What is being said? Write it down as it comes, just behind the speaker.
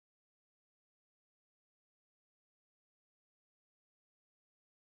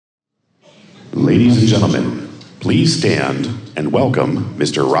Ladies and gentlemen, please stand and welcome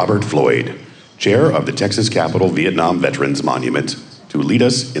Mr. Robert Floyd, Chair of the Texas Capitol Vietnam Veterans Monument, to lead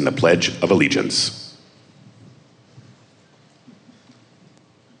us in the Pledge of Allegiance.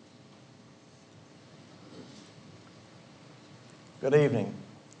 Good evening.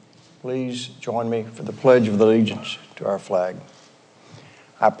 Please join me for the Pledge of Allegiance to our flag.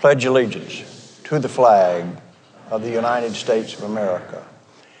 I pledge allegiance to the flag of the United States of America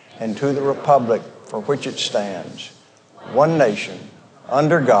and to the republic for which it stands, one nation,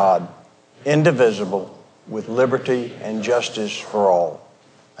 under God, indivisible, with liberty and justice for all.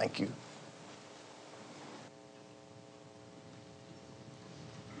 Thank you.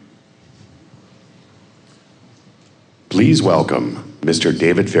 Please welcome Mr.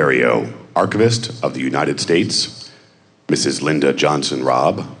 David Ferriero, Archivist of the United States, Mrs. Linda Johnson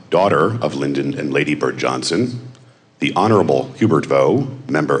Robb, daughter of Lyndon and Lady Bird Johnson, the Honorable Hubert Vo,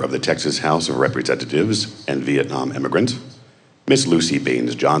 member of the Texas House of Representatives and Vietnam immigrant, Miss Lucy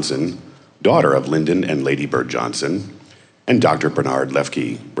Baines Johnson, daughter of Lyndon and Lady Bird Johnson, and Dr. Bernard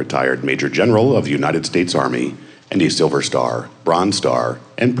Lefke, retired Major General of the United States Army and a Silver Star, Bronze Star,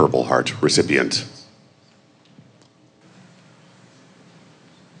 and Purple Heart recipient.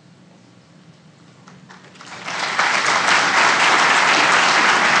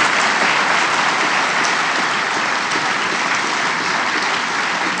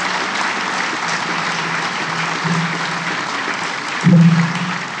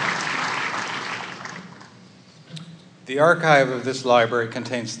 The archive of this library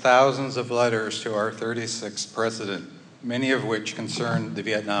contains thousands of letters to our 36th president, many of which concern the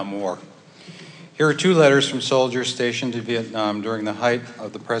Vietnam War. Here are two letters from soldiers stationed in Vietnam during the height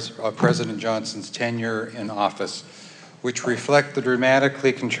of President Johnson's tenure in office, which reflect the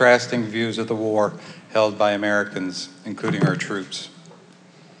dramatically contrasting views of the war held by Americans, including our troops.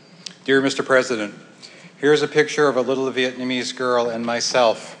 Dear Mr. President, here's a picture of a little Vietnamese girl and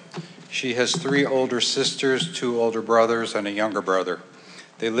myself. She has 3 older sisters, 2 older brothers, and a younger brother.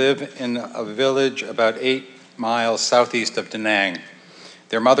 They live in a village about 8 miles southeast of Da Nang.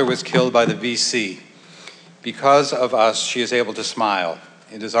 Their mother was killed by the VC. Because of us, she is able to smile.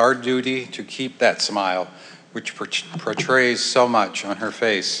 It is our duty to keep that smile, which portrays so much on her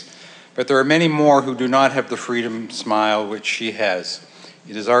face. But there are many more who do not have the freedom smile which she has.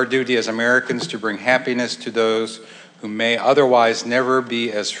 It is our duty as Americans to bring happiness to those who may otherwise never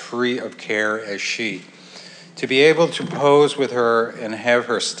be as free of care as she. To be able to pose with her and have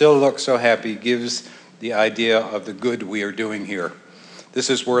her still look so happy gives the idea of the good we are doing here. This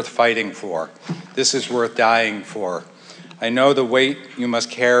is worth fighting for. This is worth dying for. I know the weight you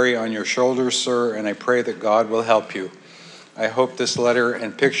must carry on your shoulders, sir, and I pray that God will help you. I hope this letter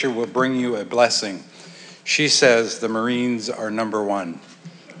and picture will bring you a blessing. She says the Marines are number one.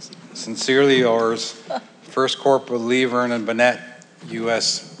 Sincerely yours, First Corporal Lee Vernon Bennett,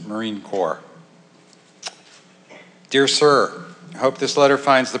 U.S. Marine Corps. Dear Sir, I hope this letter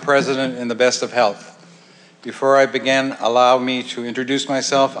finds the President in the best of health. Before I begin, allow me to introduce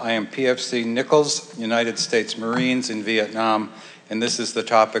myself. I am PFC Nichols, United States Marines in Vietnam, and this is the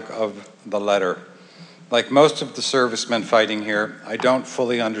topic of the letter. Like most of the servicemen fighting here, I don't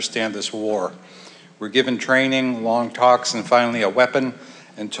fully understand this war. We're given training, long talks, and finally a weapon,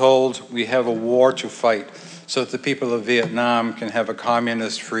 and told we have a war to fight so that the people of Vietnam can have a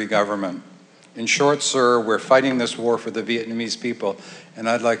communist-free government. In short, sir, we're fighting this war for the Vietnamese people, and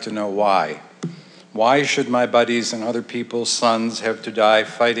I'd like to know why. Why should my buddies and other people's sons have to die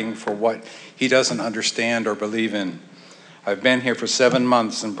fighting for what he doesn't understand or believe in? I've been here for 7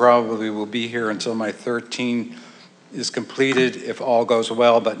 months and probably will be here until my 13 is completed if all goes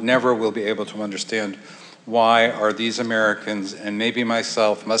well, but never will be able to understand why are these Americans, and maybe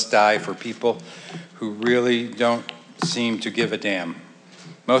myself, must die for people who really don't seem to give a damn.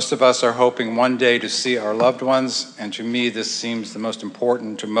 Most of us are hoping one day to see our loved ones, and to me this seems the most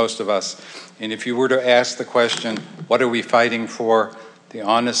important to most of us. And if you were to ask the question, what are we fighting for? The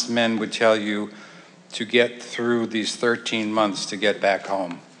honest men would tell you to get through these 13 months to get back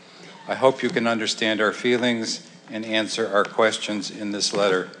home. I hope you can understand our feelings and answer our questions in this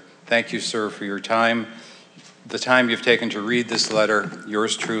letter. Thank you, sir, for your time. The time you've taken to read this letter.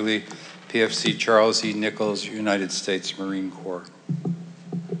 Yours truly, PFC Charles E. Nichols, United States Marine Corps.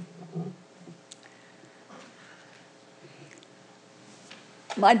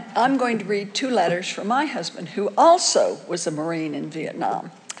 I'm going to read 2 letters from my husband, who also was a Marine in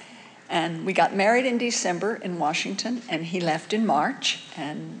Vietnam. And we got married in December in Washington, and he left in March.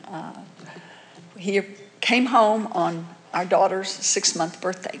 And he came home on our daughter's 6-month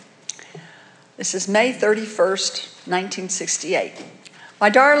birthday. This is May 31st, 1968. My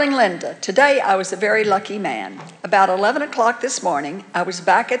darling Linda, today I was a very lucky man. About 11 o'clock this morning, I was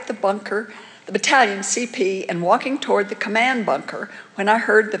back at the bunker, the battalion CP, and walking toward the command bunker when I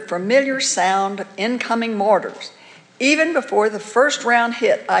heard the familiar sound of incoming mortars. Even before the first round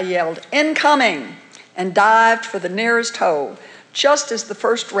hit, I yelled, "Incoming!" and dived for the nearest hole, just as the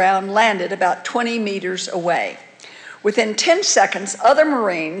first round landed about 20 meters away. Within 10 seconds, other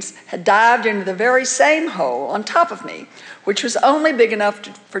Marines had dived into the very same hole on top of me, which was only big enough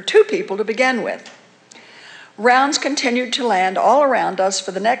for 2 people to begin with. Rounds continued to land all around us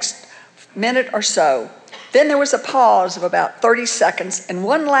for the next minute or so. Then there was a pause of about 30 seconds, and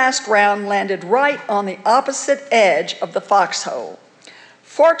one last round landed right on the opposite edge of the foxhole.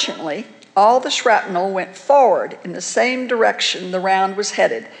 Fortunately, all the shrapnel went forward in the same direction the round was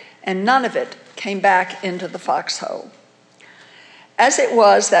headed, and none of it came back into the foxhole. As it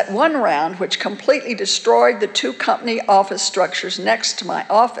was, that one round, which completely destroyed the 2 company office structures next to my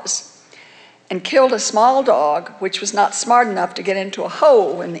office and killed a small dog, which was not smart enough to get into a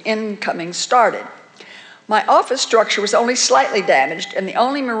hole when the incoming started. My office structure was only slightly damaged, and the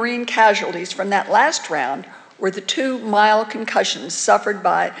only Marine casualties from that last round were the 2 mild concussions suffered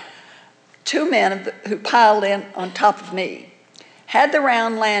by 2 men who piled in on top of me. Had the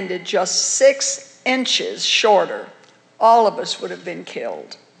round landed just 6 inches shorter, all of us would have been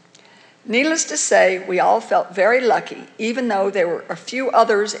killed. Needless to say, we all felt very lucky, even though there were a few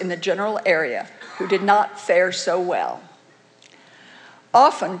others in the general area who did not fare so well.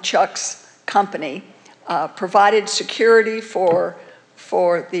 Often Chuck's company provided security for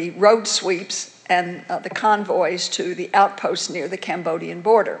the road sweeps and the convoys to the outposts near the Cambodian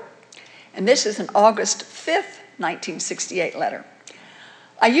border. And this is an August 5th, 1968 letter.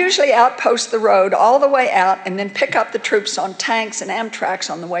 I usually outpost the road all the way out and then pick up the troops on tanks and Amtraks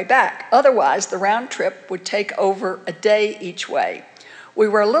on the way back. Otherwise, the round trip would take over a day each way. We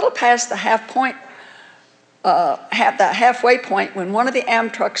were a little past the halfway point when one of the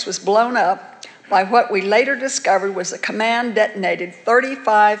Amtrucks was blown up by what we later discovered was a command-detonated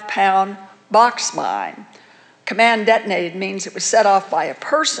 35-pound box mine. Command detonated means it was set off by a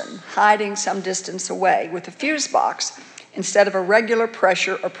person hiding some distance away with a fuse box instead of a regular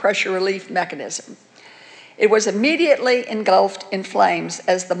pressure or pressure relief mechanism. It was immediately engulfed in flames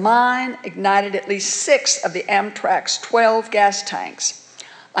as the mine ignited at least 6 of the Amtrak's 12 gas tanks.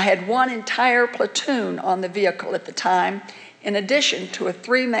 I had 1 entire platoon on the vehicle at the time, in addition to a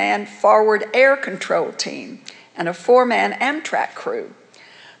 3-man forward air control team and a 4-man Amtrak crew.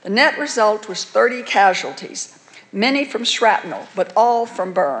 The net result was 30 casualties, many from shrapnel, but all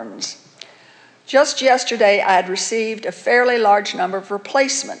from burns. Just yesterday, I had received a fairly large number of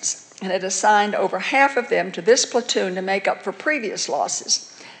replacements and had assigned over half of them to this platoon to make up for previous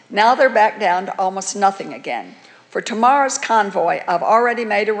losses. Now they're back down to almost nothing again. For tomorrow's convoy, I've already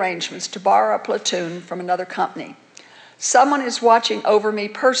made arrangements to borrow a platoon from another company. Someone is watching over me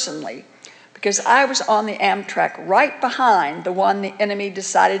personally because I was on the Amtrak right behind the one the enemy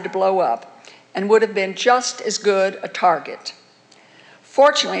decided to blow up and would have been just as good a target.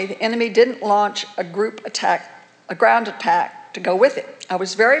 Fortunately, the enemy didn't launch a ground attack to go with it. I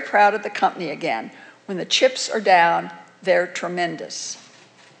was very proud of the company again. When the chips are down, they're tremendous.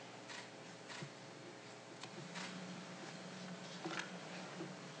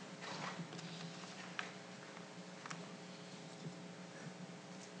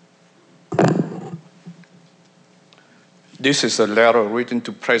 This is a letter written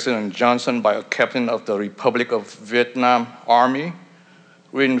to President Johnson by a captain of the Republic of Vietnam Army,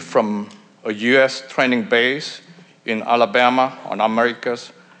 written from a U.S. training base in Alabama on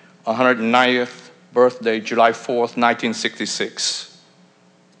America's 190th birthday, July 4th, 1966.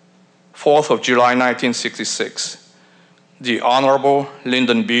 4th of July, 1966. The Honorable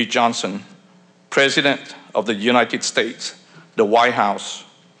Lyndon B. Johnson, President of the United States, the White House.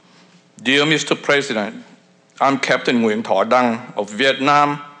 Dear Mr. President, I'm Captain Nguyen Tho Dang of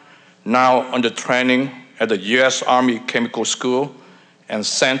Vietnam, now under training at the U.S. Army Chemical School and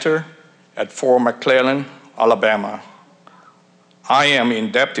Center at Fort McClellan, Alabama. I am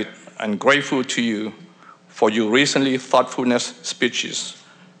indebted and grateful to you for your recently thoughtfulness speeches,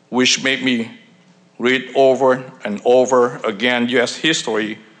 which made me read over and over again U.S.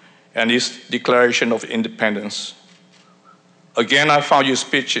 history and its Declaration of Independence. Again, I found your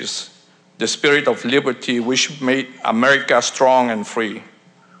speeches the spirit of liberty which made America strong and free.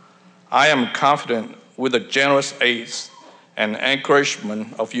 I am confident with the generous aids and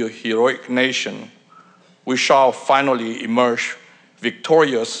encouragement of your heroic nation, we shall finally emerge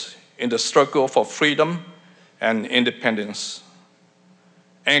victorious in the struggle for freedom and independence.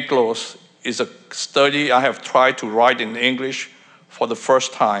 Enclosed is a study I have tried to write in English for the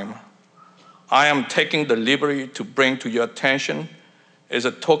first time, I am taking the liberty to bring to your attention as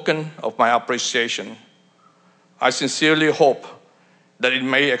a token of my appreciation. I sincerely hope that it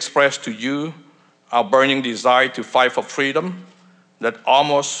may express to you our burning desire to fight for freedom, that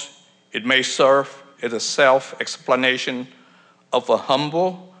almost it may serve as a self-explanation of a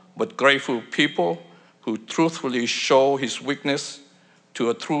humble but grateful people who truthfully show his weakness to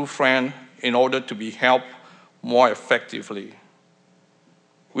a true friend in order to be helped more effectively.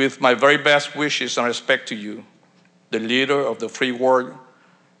 With my very best wishes and respect to you, the leader of the free world,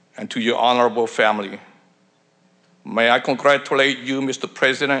 and to your honorable family. May I congratulate you, Mr.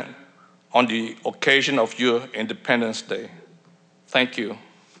 President, on the occasion of your Independence Day. Thank you.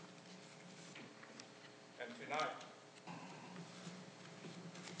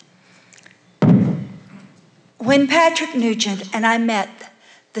 When Patrick Nugent and I met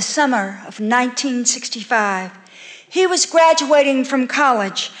the summer of 1965, he was graduating from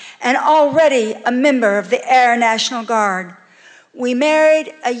college and already a member of the Air National Guard. We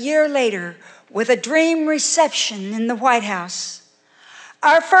married a year later with a dream reception in the White House.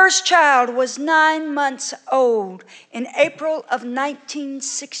 Our first child was 9 months old in April of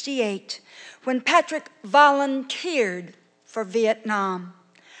 1968 when Patrick volunteered for Vietnam.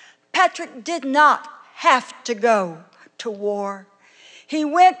 Patrick did not have to go to war. He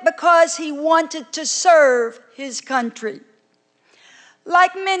went because he wanted to serve his country.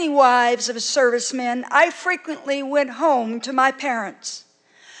 Like many wives of servicemen, I frequently went home to my parents.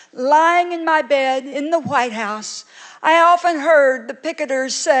 Lying in my bed in the White House, I often heard the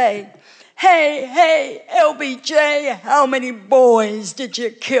picketers say, "Hey, hey, LBJ, how many boys did you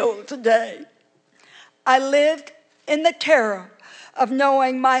kill today?" I lived in the terror of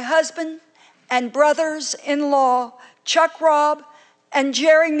knowing my husband and brothers-in-law, Chuck Robb and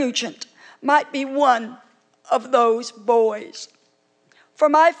Jerry Nugent, might be one of those boys. For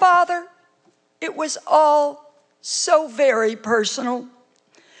my father, it was all so very personal.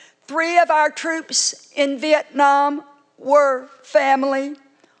 3 of our troops in Vietnam were family.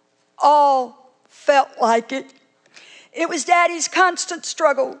 All felt like it. It was Daddy's constant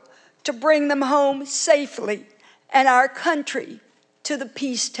struggle to bring them home safely and our country to the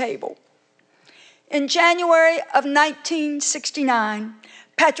peace table. In January of 1969,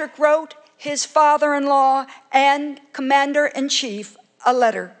 Patrick wrote his father-in-law and commander-in-chief a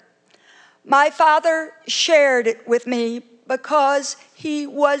letter. My father shared it with me because he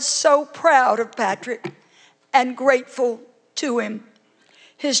was so proud of Patrick and grateful to him.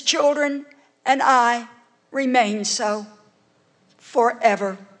 His children and I remain so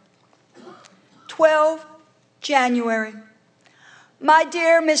forever. 12 January. My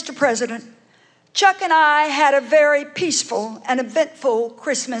dear Mr. President, Chuck and I had a very peaceful and eventful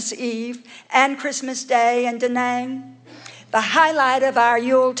Christmas Eve and Christmas Day in Da Nang. The highlight of our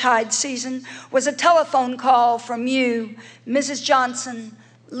Yuletide season was a telephone call from you, Mrs. Johnson,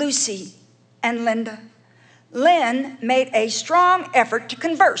 Lucy, and Linda. Lynn made a strong effort to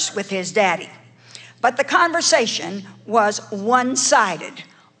converse with his daddy, but the conversation was one-sided,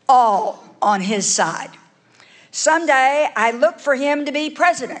 all on his side. Someday I look for him to be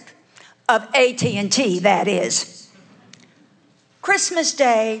president of AT&T, that is. Christmas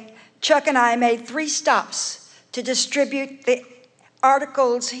Day, Chuck and I made 3 stops to distribute the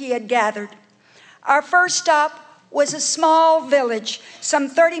articles he had gathered. Our first stop was a small village some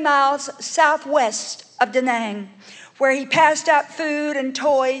 30 miles southwest of Da Nang, where he passed out food and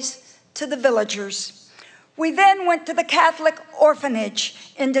toys to the villagers. We then went to the Catholic orphanage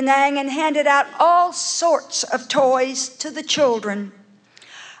in Da Nang and handed out all sorts of toys to the children.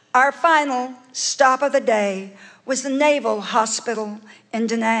 Our final stop of the day was the Naval Hospital in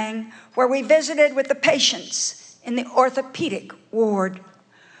Da Nang, where we visited with the patients in the orthopedic ward.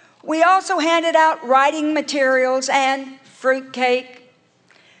 We also handed out writing materials and fruitcake.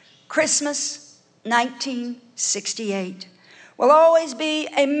 Christmas 1968 will always be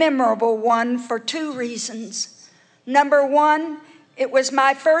a memorable one for 2 reasons. Number 1, it was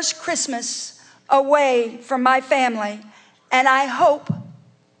my first Christmas away from my family, and I hope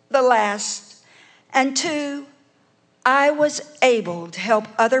the last. And 2, I was able to help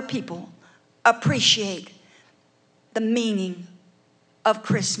other people appreciate the meaning of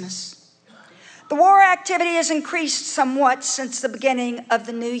Christmas. The war activity has increased somewhat since the beginning of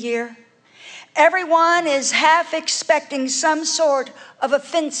the new year. Everyone is half expecting some sort of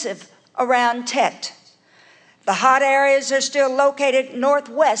offensive around Tet. The hot areas are still located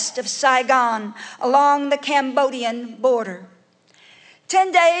northwest of Saigon along the Cambodian border.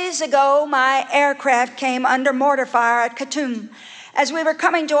 10 days ago, my aircraft came under mortar fire at Khartoum as we were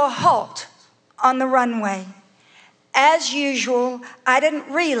coming to a halt on the runway. As usual, I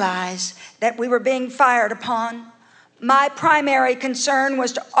didn't realize that we were being fired upon. My primary concern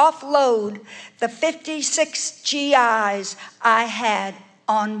was to offload the 56 GIs I had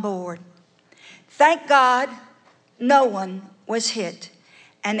on board. Thank God, no one was hit,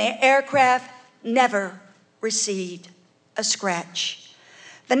 and the aircraft never received a scratch.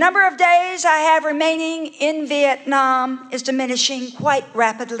 The number of days I have remaining in Vietnam is diminishing quite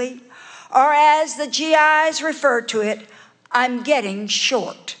rapidly, or as the GIs refer to it, I'm getting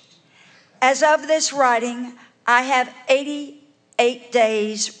short. As of this writing, I have 88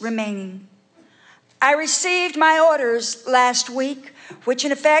 days remaining. I received my orders last week, which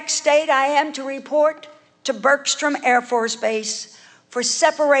in effect state I am to report to Bergstrom Air Force Base for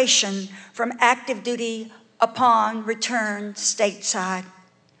separation from active duty upon return stateside.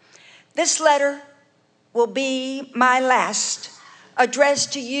 This letter will be my last,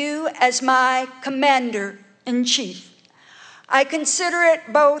 addressed to you as my Commander-in-Chief. I consider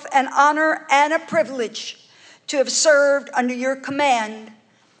it both an honor and a privilege to have served under your command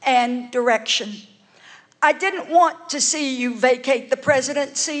and direction. I didn't want to see you vacate the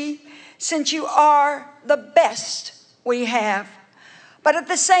presidency since you are the best we have. But at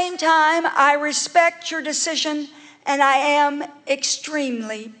the same time, I respect your decision and I am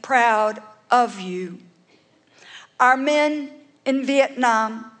extremely proud of you. Our men in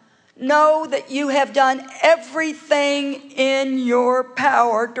Vietnam know that you have done everything in your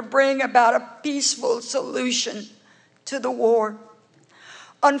power to bring about a peaceful solution to the war.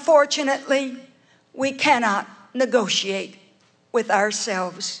 Unfortunately, we cannot negotiate with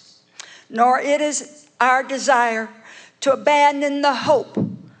ourselves, nor it is our desire to abandon the hope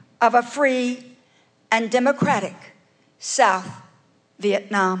of a free and democratic South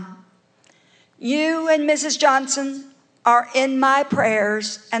Vietnam. You and Mrs. Johnson are in my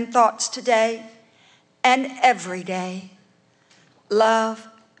prayers and thoughts today and every day. Love,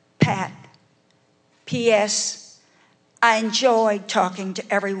 Pat. P.S. I enjoyed talking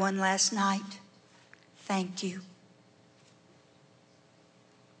to everyone last night. Thank you.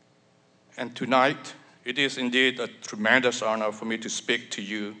 And tonight, it is indeed a tremendous honor for me to speak to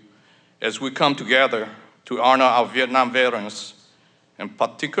you as we come together to honor our Vietnam veterans, and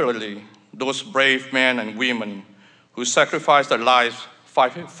particularly those brave men and women who sacrificed their lives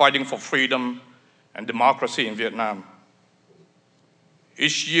fighting for freedom and democracy in Vietnam.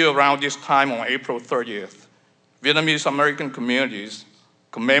 Each year around this time on April 30th, Vietnamese American communities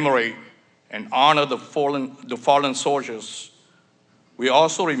commemorate and honor the fallen soldiers. We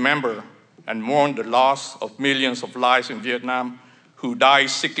also remember and mourn the loss of millions of lives in Vietnam who died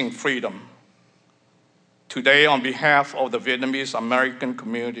seeking freedom. Today, on behalf of the Vietnamese American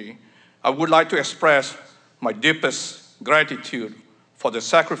community, I would like to express my deepest gratitude for the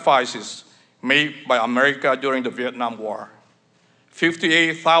sacrifices made by America during the Vietnam War.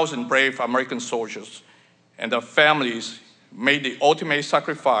 58,000 brave American soldiers and their families made the ultimate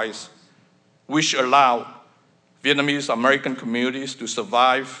sacrifice, which allowed Vietnamese American communities to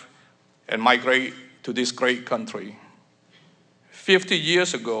survive and migrate to this great country. 50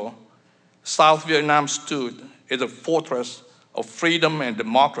 years ago, South Vietnam stood as a fortress of freedom and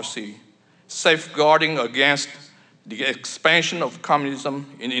democracy, safeguarding against the expansion of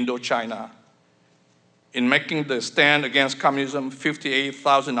communism in Indochina. In making the stand against communism,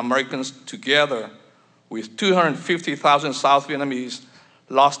 58,000 Americans together with 250,000 South Vietnamese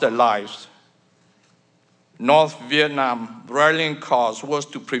lost their lives. North Vietnam's rallying cause was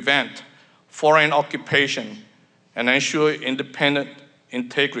to prevent foreign occupation and ensure independent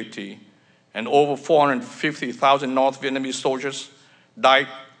integrity, and over 450,000 North Vietnamese soldiers died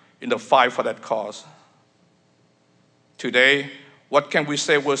in the fight for that cause. Today, what can we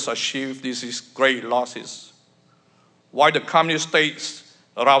say was achieved these great losses? While the communist states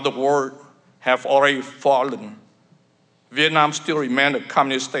around the world have already fallen, Vietnam still remains a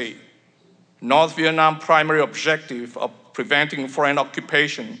communist state. North Vietnam's primary objective of preventing foreign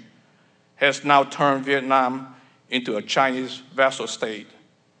occupation has now turned Vietnam into a Chinese vassal state.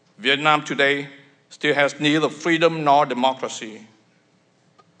 Vietnam today still has neither freedom nor democracy.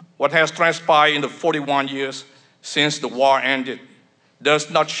 What has transpired in the 41 years since the war ended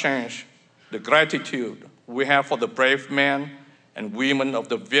does not change the gratitude we have for the brave men and women of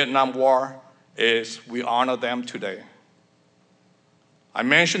the Vietnam War as we honor them today. I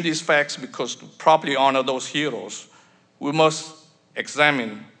mention these facts because to properly honor those heroes, we must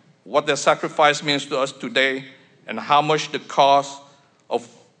examine what their sacrifice means to us today and how much the cause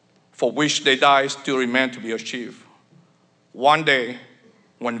for which they died still remains to be achieved. One day,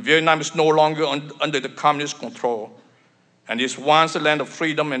 when Vietnam is no longer under the communist control and is once a land of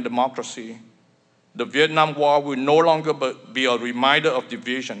freedom and democracy, the Vietnam War will no longer be a reminder of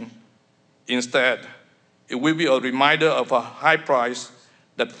division. Instead, it will be a reminder of a high price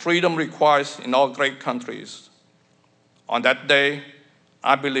that freedom requires in all great countries. On that day,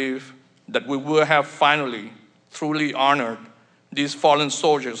 I believe that we will have finally truly honored these fallen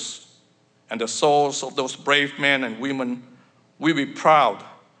soldiers, and the souls of those brave men and women will be proud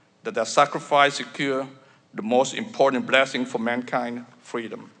that their sacrifice secured the most important blessing for mankind,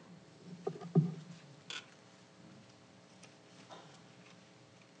 freedom.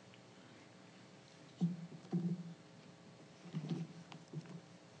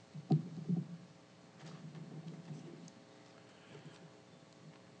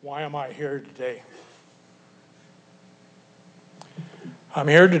 Why am I here today? I'm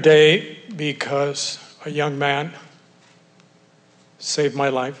here today because a young man saved my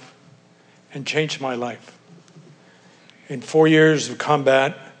life and changed my life. In 4 years of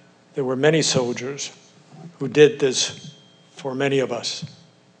combat, there were many soldiers who did this for many of us.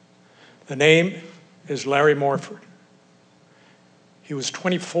 The name is Larry Morford. He was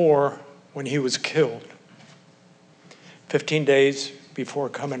 24 when he was killed, 15 days before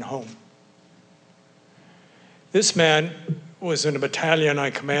coming home. This man was in a battalion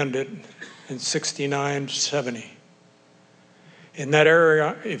I commanded in 69-70. In that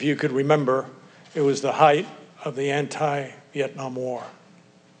area, if you could remember, it was the height of the anti-Vietnam War.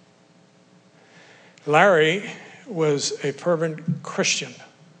 Larry was a fervent Christian,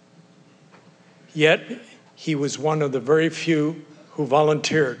 yet he was one of the very few who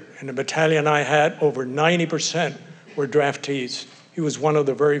volunteered. In the battalion I had, over 90% were draftees. He was one of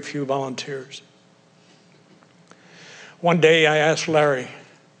the very few volunteers. One day I asked Larry,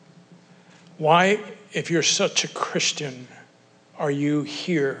 why, if you're such a Christian, are you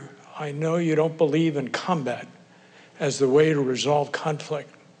here? I know you don't believe in combat as the way to resolve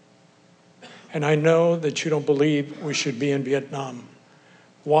conflict. And I know that you don't believe we should be in Vietnam.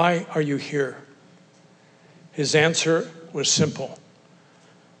 Why are you here? His answer was simple.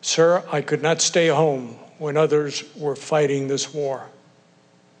 Sir, I could not stay home when others were fighting this war.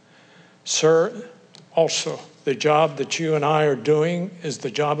 Sir, also, the job that you and I are doing is the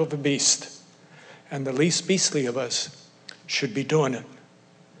job of a beast, and the least beastly of us should be doing it.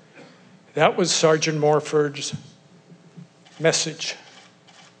 That was Sergeant Morford's message.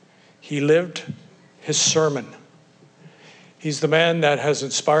 He lived his sermon. He's the man that has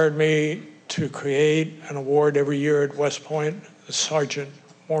inspired me to create an award every year at West Point, the Sergeant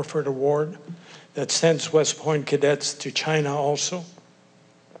Morford Award, that sends West Point cadets to China also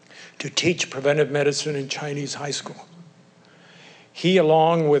to teach preventive medicine in Chinese high school. He,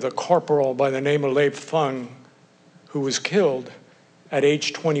 along with a corporal by the name of Lei Feng, who was killed at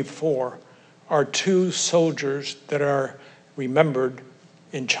age 24, are two soldiers that are remembered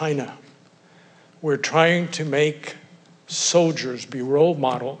in China. We're trying to make soldiers be role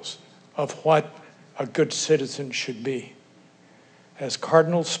models of what a good citizen should be. As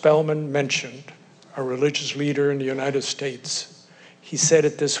Cardinal Spellman mentioned, a religious leader in the United States, he said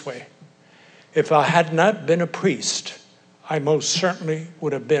it this way: if I had not been a priest, I most certainly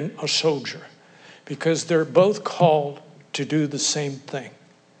would have been a soldier, because they're both called to do the same thing: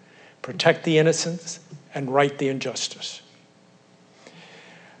 protect the innocents and right the injustice.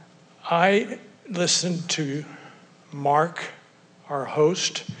 I listened to Mark, our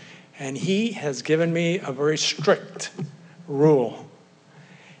host, and he has given me a very strict rule.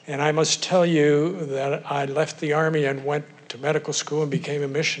 And I must tell you that I left the Army and went to medical school and became a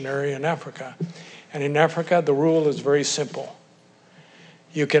missionary in Africa. And in Africa, the rule is very simple.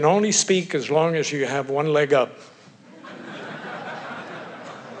 You can only speak as long as you have one leg up.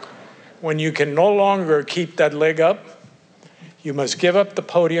 When you can no longer keep that leg up, you must give up the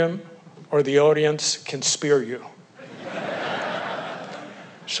podium or the audience can spear you.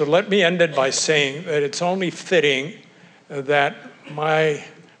 So let me end it by saying that it's only fitting that my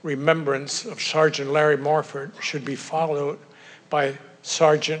remembrance of Sergeant Larry Morford should be followed by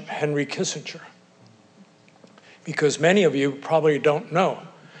Sergeant Henry Kissinger. Because many of you probably don't know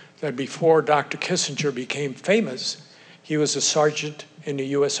that before Dr. Kissinger became famous, he was a sergeant in the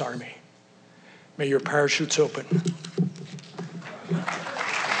U.S. Army. May your parachutes open.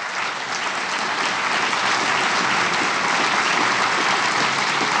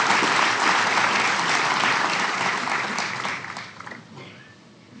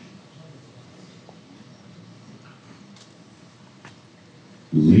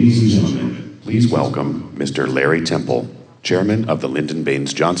 Ladies and gentlemen, please welcome Mr. Larry Temple, Chairman of the Lyndon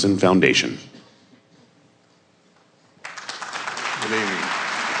Baines Johnson Foundation. Good evening.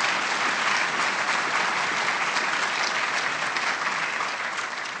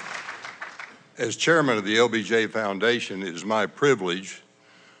 As chairman of the LBJ Foundation, it is my privilege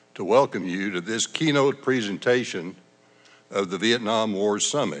to welcome you to this keynote presentation of the Vietnam War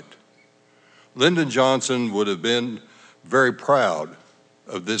Summit. Lyndon Johnson would have been very proud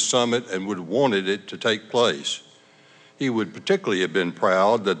of this summit and would have wanted it to take place. He would particularly have been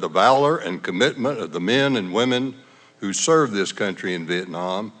proud that the valor and commitment of the men and women who served this country in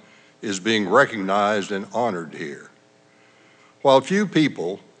Vietnam is being recognized and honored here. While few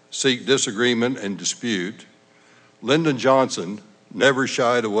people seek disagreement and dispute, Lyndon Johnson never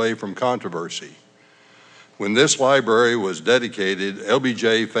shied away from controversy. When this library was dedicated,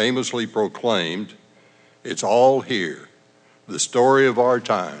 LBJ famously proclaimed, "It's all here, the story of our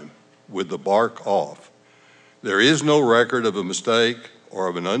time, with the bark off. There is no record of a mistake or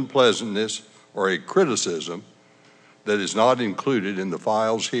of an unpleasantness or a criticism that is not included in the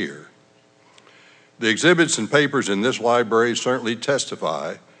files here." The exhibits and papers in this library certainly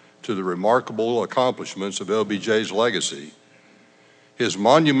testify to the remarkable accomplishments of LBJ's legacy. His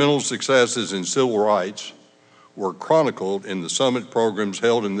monumental successes in civil rights were chronicled in the summit programs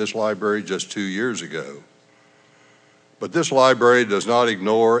held in this library just 2 years ago. But this library does not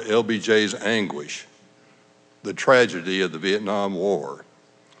ignore LBJ's anguish, the tragedy of the Vietnam War.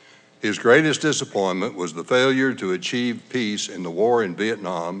 His greatest disappointment was the failure to achieve peace in the war in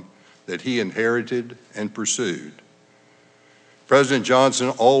Vietnam that he inherited and pursued. President Johnson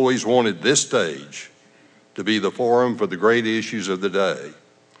always wanted this stage to be the forum for the great issues of the day.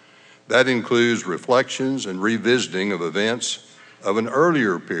 That includes reflections and revisiting of events of an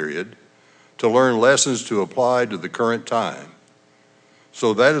earlier period to learn lessons to apply to the current time.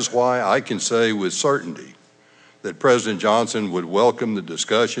 So that is why I can say with certainty that President Johnson would welcome the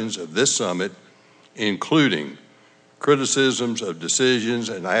discussions of this summit, including criticisms of decisions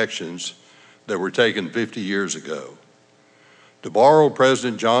and actions that were taken 50 years ago. To borrow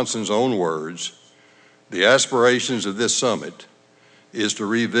President Johnson's own words, the aspirations of this summit is to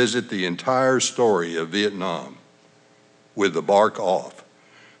revisit the entire story of Vietnam with the bark off.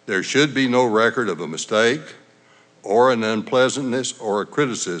 There should be no record of a mistake or an unpleasantness or a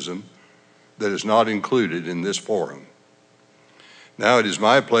criticism that is not included in this forum. Now it is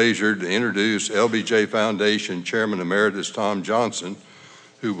my pleasure to introduce LBJ Foundation Chairman Emeritus Tom Johnson,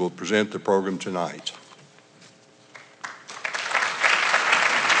 who will present the program tonight.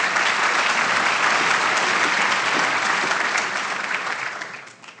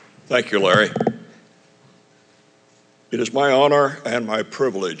 Thank you, Larry. It is my honor and my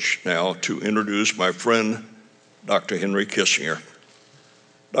privilege now to introduce my friend, Dr. Henry Kissinger.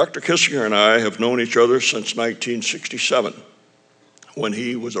 Dr. Kissinger and I have known each other since 1967, when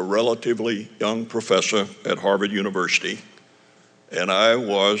he was a relatively young professor at Harvard University, and I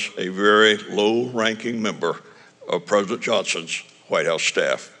was a very low-ranking member of President Johnson's White House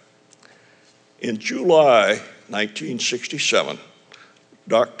staff. In July 1967,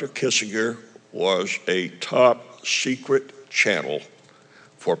 Dr. Kissinger was a top secret channel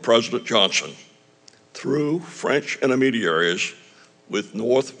for President Johnson through French intermediaries with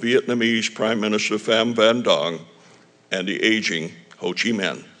North Vietnamese Prime Minister Pham Van Dong and the aging Ho Chi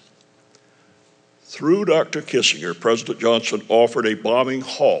Minh. Through Dr. Kissinger, President Johnson offered a bombing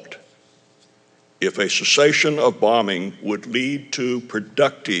halt if a cessation of bombing would lead to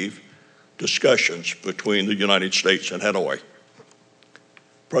productive discussions between the United States and Hanoi.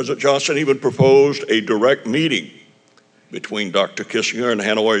 President Johnson even proposed a direct meeting between Dr. Kissinger and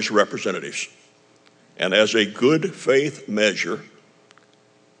Hanoi's representatives. And as a good faith measure,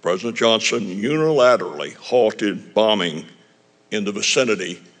 President Johnson unilaterally halted bombing in the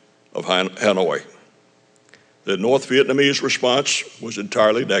vicinity of Hanoi. The North Vietnamese response was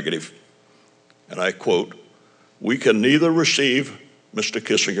entirely negative. And I quote, "We can neither receive Mr.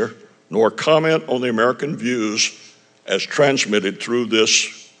 Kissinger nor comment on the American views as transmitted through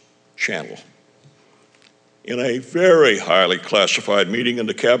this channel." In a very highly classified meeting in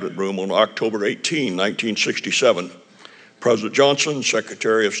the Cabinet Room on October 18, 1967, President Johnson,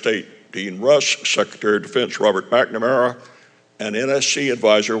 Secretary of State Dean Rusk, Secretary of Defense Robert McNamara, and NSC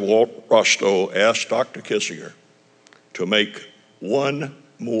advisor Walt Rostow asked Dr. Kissinger to make one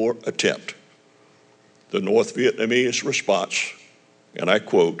more attempt. The North Vietnamese response, and I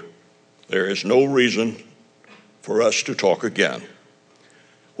quote, "There is no reason for us to talk again."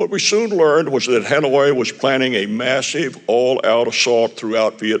 What we soon learned was that Hanoi was planning a massive all-out assault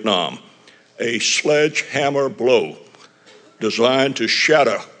throughout Vietnam, a sledgehammer blow designed to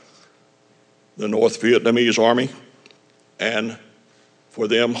shatter the North Vietnamese army and for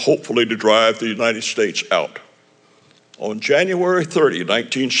them hopefully to drive the United States out. On January 30,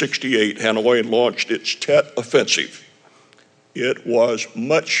 1968, Hanoi launched its Tet Offensive, It was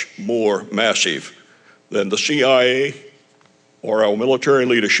much more massive than the CIA or our military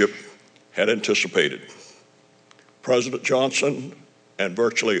leadership had anticipated. President Johnson and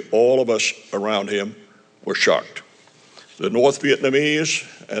virtually all of us around him were shocked. The North Vietnamese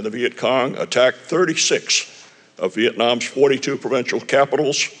and the Viet Cong attacked 36 of Vietnam's 42 provincial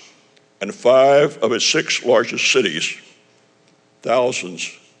capitals and 5 of its 6 largest cities.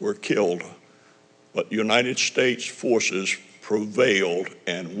 Thousands were killed, but United States forces prevailed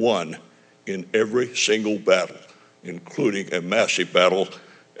and won in every single battle, including a massive battle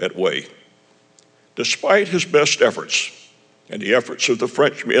at Hue. Despite his best efforts and the efforts of the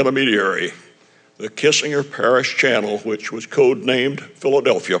French intermediary, the Kissinger-Paris Channel, which was codenamed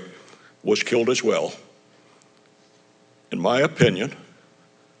Philadelphia, was killed as well. In my opinion,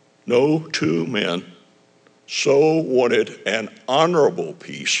 no two men so wanted an honorable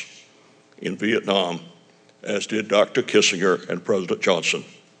peace in Vietnam as did Dr. Kissinger and President Johnson.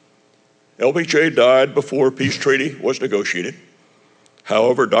 LBJ died before a peace treaty was negotiated.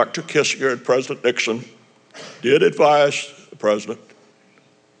 However, Dr. Kissinger and President Nixon did advise the President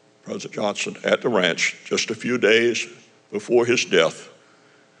Johnson at the ranch just a few days before his death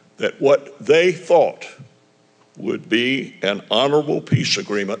that what they thought would be an honorable peace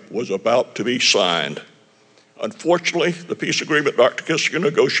agreement was about to be signed. Unfortunately, the peace agreement Dr. Kissinger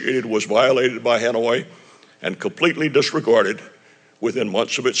negotiated was violated by Hanoi and completely disregarded within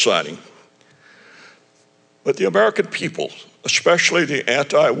months of its signing. But the American people, especially the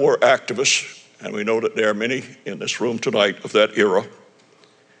anti-war activists, and we know that there are many in this room tonight of that era,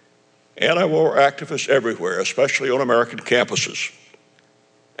 anti-war activists everywhere, especially on American campuses,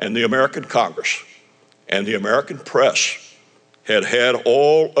 and the American Congress, and the American press had had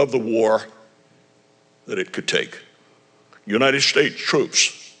all of the war that it could take. United States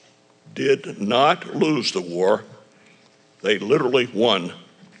troops did not lose the war. They literally won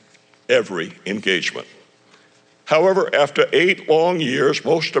every engagement. However, after 8 long years,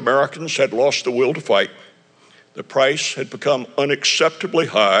 most Americans had lost the will to fight. The price had become unacceptably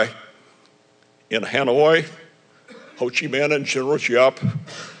high. In Hanoi, Ho Chi Minh and General Giap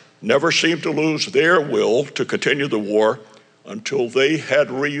never seemed to lose their will to continue the war until they had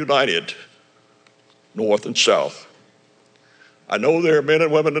reunited North and South. I know there are men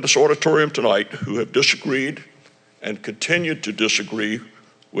and women in this auditorium tonight who have disagreed and continued to disagree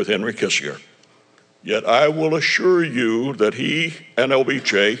with Henry Kissinger. Yet I will assure you that he and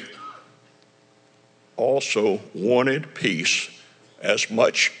LBJ also wanted peace as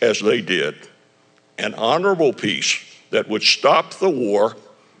much as they did, an honorable peace that would stop the war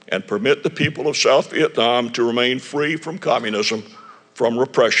and permit the people of South Vietnam to remain free from communism, from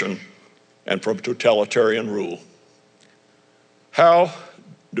repression, and from totalitarian rule. How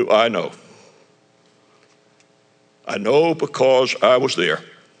do I know? I know because I was there.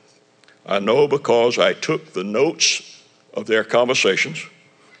 I know because I took the notes of their conversations.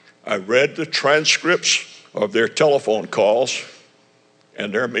 I read the transcripts of their telephone calls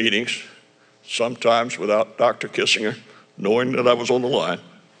and their meetings, sometimes without Dr. Kissinger knowing that I was on the line.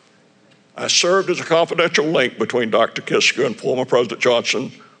 I served as a confidential link between Dr. Kissinger and former President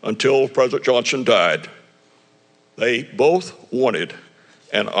Johnson until President Johnson died. They both wanted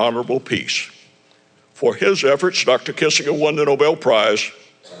an honorable peace. For his efforts, Dr. Kissinger won the Nobel Prize.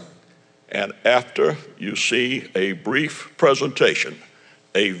 And after you see a brief presentation,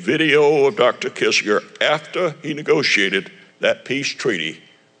 a video of Dr. Kissinger after he negotiated that peace treaty,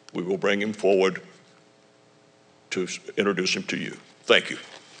 we will bring him forward to introduce him to you. Thank you.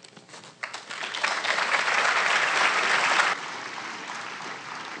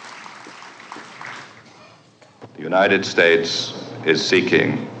 The United States is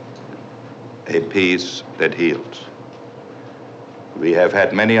seeking a peace that heals. We have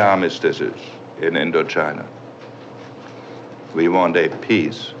had many armistices in Indochina. We want a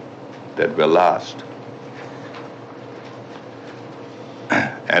peace that will last.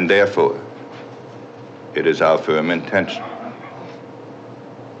 And therefore, it is our firm intention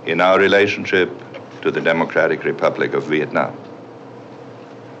in our relationship to the Democratic Republic of Vietnam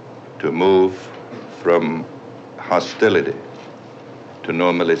to move from hostility to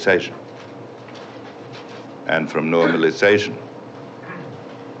normalization, and from normalization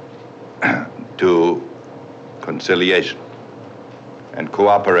to conciliation and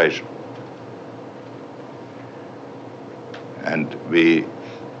cooperation. And we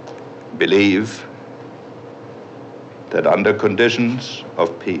believe that under conditions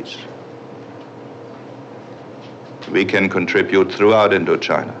of peace, we can contribute throughout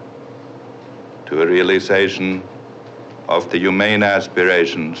Indochina to a realization of the humane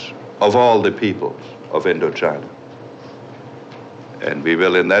aspirations of all the peoples of Indochina. And we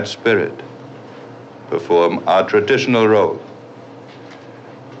will, in that spirit, perform our traditional role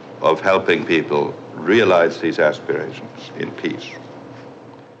of helping people realize these aspirations in peace.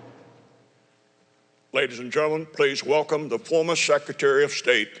 Ladies and gentlemen, please welcome the former Secretary of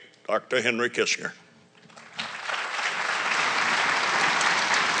State, Dr. Henry Kissinger.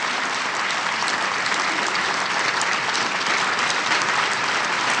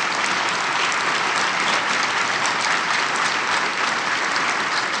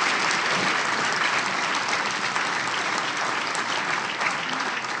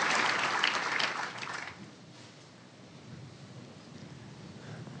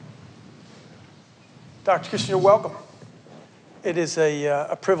 Dr. Kissinger, welcome. It is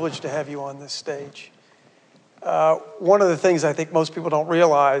a privilege to have you on this stage. One of the things I think most people don't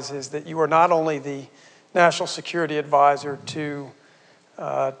realize is that you are not only the National Security Advisor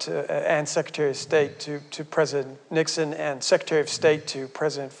and Secretary of State to President Nixon and Secretary of State to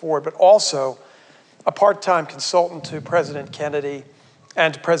President Ford, but also a part-time consultant to President Kennedy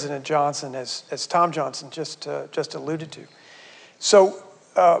and to President Johnson, as Tom Johnson just alluded to. So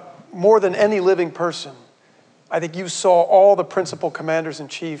more than any living person, I think you saw all the principal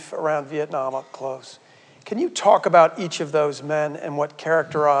commanders-in-chief around Vietnam up close. Can you talk about each of those men and what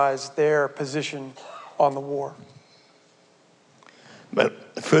characterized their position on the war? Well,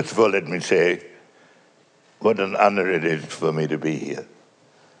 first of all, let me say what an honor it is for me to be here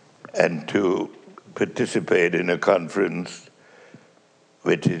and to participate in a conference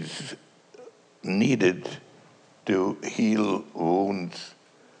which is needed to heal wounds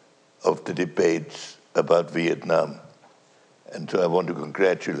of the debates about Vietnam. And so I want to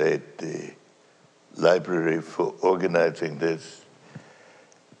congratulate the library for organizing this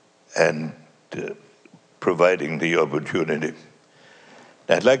and providing the opportunity.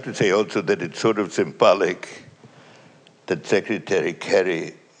 I'd like to say also that it's sort of symbolic that Secretary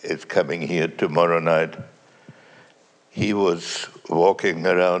Kerry is coming here tomorrow night. He was walking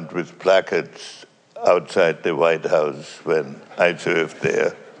around with placards outside the White House when I served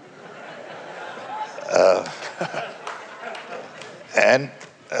there.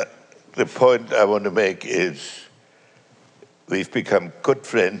 The point I want to make is we've become good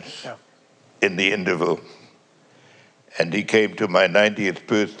friends in the interval. And he came to my 90th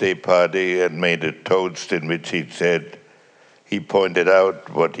birthday party and made a toast in which he said, he pointed out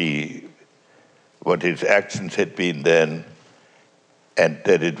what his actions had been then, and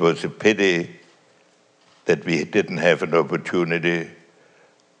that it was a pity that we didn't have an opportunity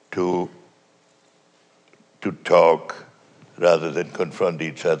to talk rather than confront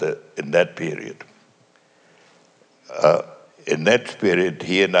each other in that period. In that spirit,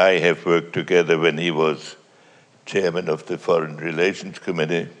 he and I have worked together when he was chairman of the Foreign Relations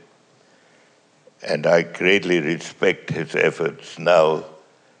Committee, and I greatly respect his efforts now,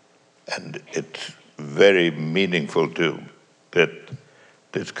 and it's very meaningful too that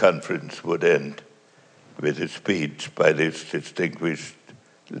this conference would end with a speech by this distinguished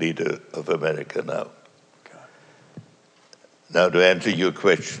leader of America now. Now, to answer your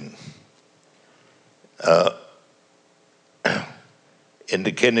question, in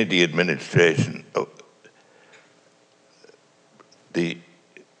the Kennedy administration, the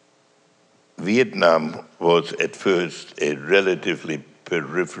Vietnam was at first a relatively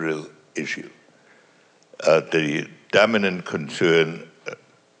peripheral issue. The dominant concern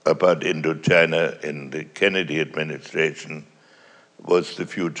about Indochina in the Kennedy administration was the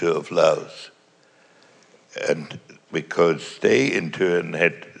future of Laos. And because they, in turn,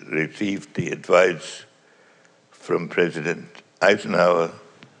 had received the advice from President Eisenhower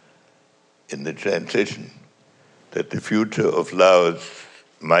in the transition that the future of Laos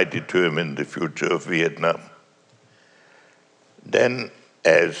might determine the future of Vietnam. Then,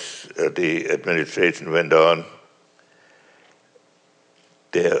 as the administration went on,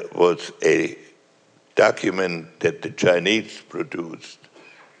 there was a document that the Chinese produced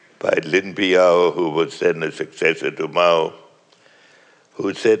by Lin Biao, who was then a successor to Mao,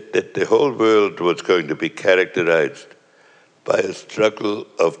 who said that the whole world was going to be characterized by a struggle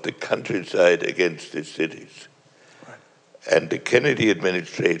of the countryside against the cities. And the Kennedy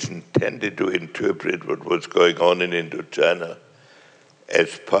administration tended to interpret what was going on in Indochina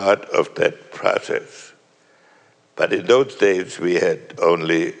as part of that process. But in those days, we had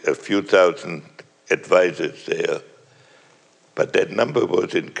only a few thousand advisors there. But that number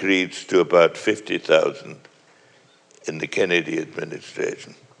was increased to about 50,000 in the Kennedy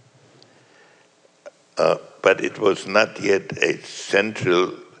administration. But it was not yet a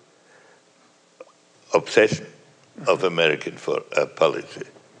central obsession of American policy.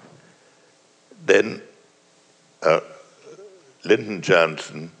 Then Lyndon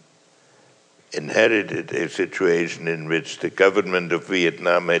Johnson inherited a situation in which the government of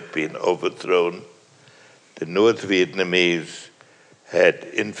Vietnam had been overthrown. The North Vietnamese had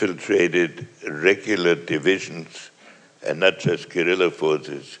infiltrated regular divisions and not just guerrilla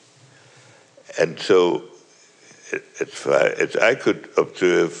forces. And so, as far as I could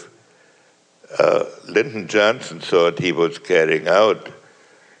observe, Lyndon Johnson thought he was carrying out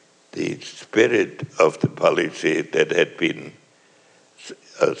the spirit of the policy that had been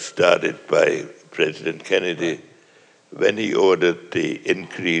started by President Kennedy when he ordered the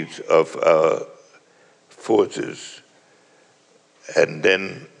increase of our forces. And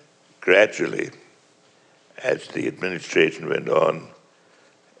then gradually, as the administration went on,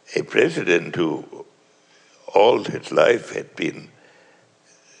 a president who all his life had been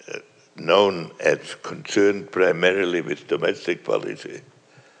known as concerned primarily with domestic policy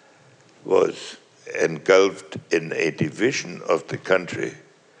was engulfed in a division of the country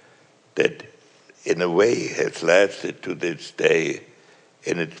that in a way has lasted to this day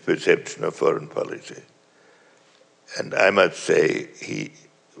in its perception of foreign policy. And I must say he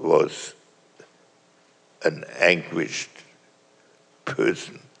was an anguished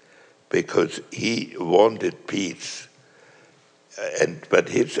person because he wanted peace. But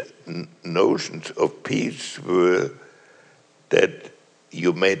his notions of peace were that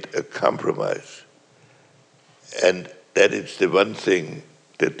you made a compromise. And that is the one thing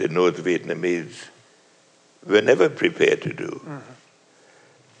that the North Vietnamese were never prepared to do. Mm-hmm.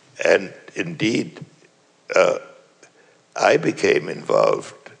 And indeed, I became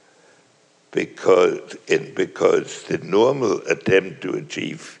involved because the normal attempt to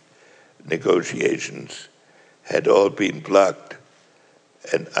achieve negotiations had all been blocked.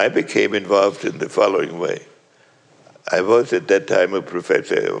 And I became involved in the following way. I was at that time a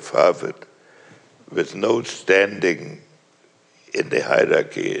professor of Harvard with no standing in the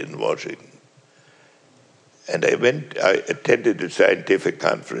hierarchy in Washington. And I attended a scientific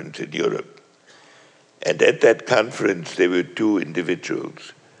conference in Europe. And at that conference, there were two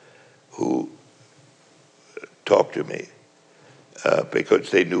individuals who talked to me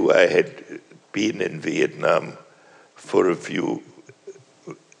because they knew I had been in Vietnam for a few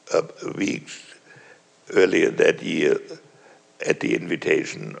weeks earlier that year at the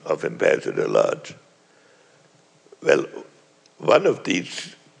invitation of Ambassador Lodge. Well, one of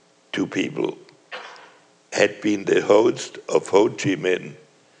these two people had been the host of Ho Chi Minh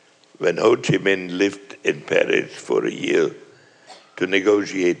when Ho Chi Minh lived in Paris for a year to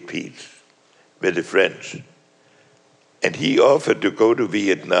negotiate peace with the French. And he offered to go to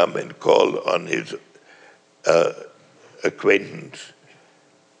Vietnam and call on his acquaintance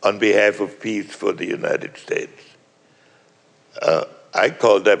on behalf of peace for the United States. I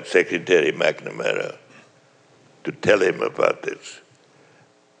called up Secretary McNamara to tell him about this.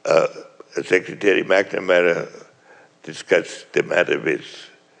 Secretary McNamara discussed the matter with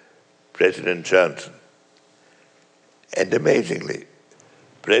President Johnson. And amazingly,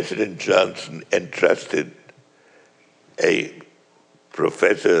 President Johnson entrusted a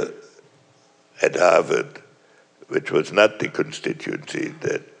professor at Harvard, which was not the constituency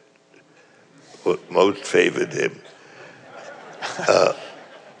that most favored him,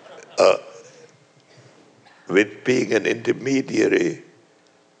 with being an intermediary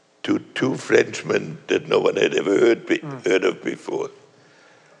to two Frenchmen that no one had ever heard of before.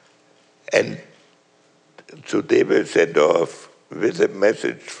 And so they were sent off with a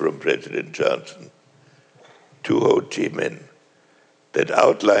message from President Johnson to Ho Chi Minh that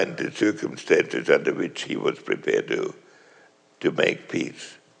outlined the circumstances under which he was prepared to make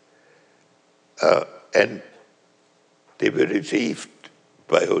peace. And they were received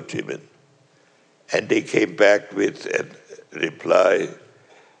by Ho Chi Minh. And they came back with a reply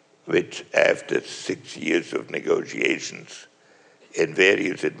which, after 6 years of negotiations in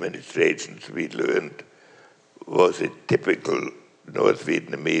various administrations, we learned was a typical North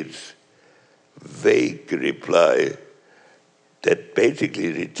Vietnamese vague reply that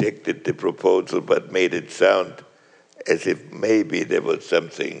basically rejected the proposal but made it sound as if maybe there was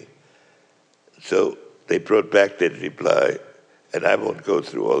something. So they brought back that reply, and I won't go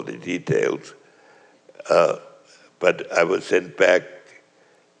through all the details, but I was sent back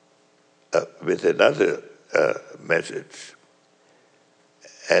with another message.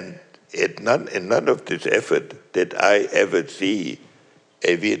 And in none of this effort did I ever see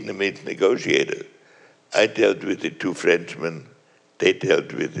a Vietnamese negotiator. I dealt with the two Frenchmen, they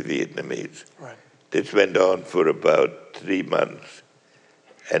dealt with the Vietnamese. Right. This went on for about 3 months.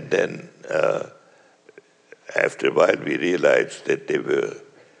 And then after a while we realized that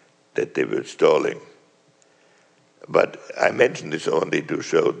they were stalling. But I mention this only to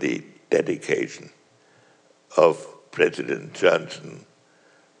show the dedication of President Johnson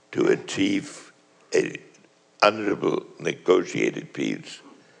to achieve an honorable negotiated peace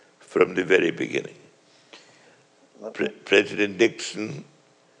from the very beginning. President Nixon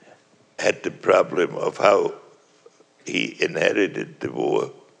had the problem of how he inherited the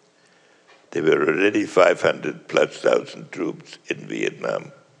war. There were already 500,000+ troops in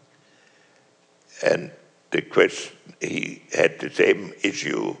Vietnam. And the question, he had the same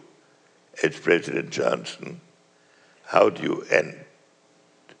issue as President Johnson. How do you end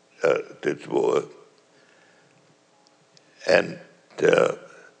this war? And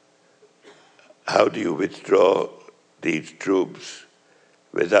how do you withdraw these troops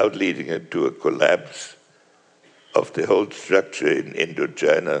without leading it to a collapse of the whole structure in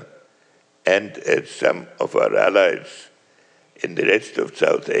Indochina, and as some of our allies in the rest of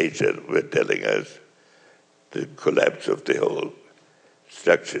South Asia were telling us, the collapse of the whole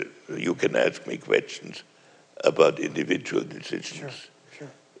structure. You can ask me questions about individual decisions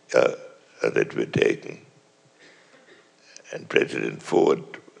that were taken. And President Ford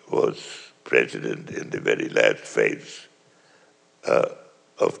was president in the very last phase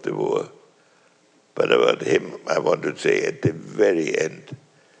of the war. But about him, I want to say at the very end,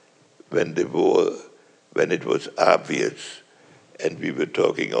 when the war, when it was obvious, and we were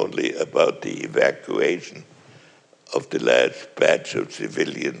talking only about the evacuation of the last batch of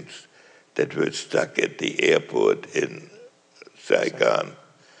civilians that were stuck at the airport in Saigon.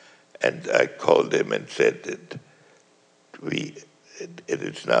 And I called him and said that it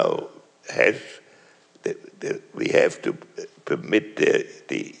is now, we have to permit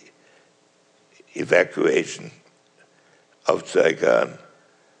the evacuation of Saigon.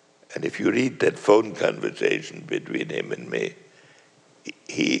 And if you read that phone conversation between him and me,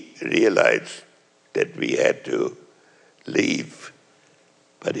 he realized that we had to leave,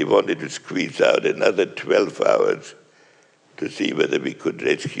 but he wanted to squeeze out another 12 hours to see whether we could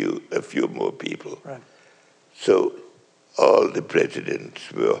rescue a few more people. Right. So all the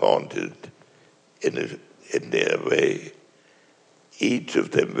presidents were haunted in their way. Each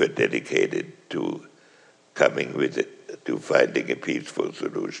of them were dedicated to coming with it, to finding a peaceful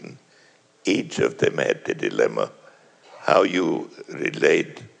solution. Each of them had the dilemma how you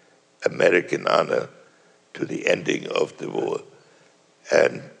relate American honor to the ending of the war.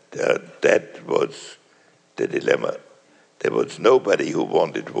 And that was the dilemma. There was nobody who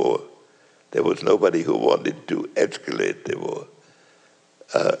wanted war. There was nobody who wanted to escalate the war.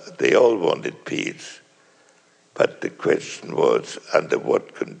 They all wanted peace. But the question was, under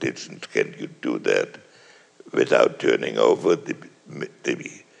what conditions can you do that without turning over the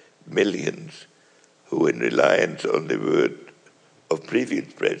millions who, in reliance on the word of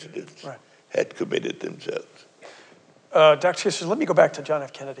previous presidents, had committed themselves? Dr. Kissinger, let me go back to John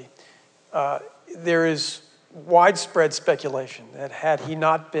F. Kennedy. There is widespread speculation that had he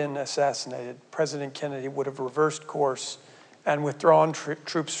not been assassinated, President Kennedy would have reversed course and withdrawn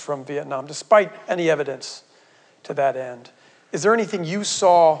troops from Vietnam, despite any evidence to that end. Is there anything you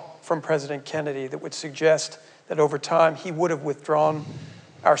saw from President Kennedy that would suggest that over time he would have withdrawn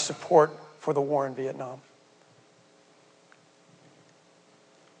our support for the war in Vietnam?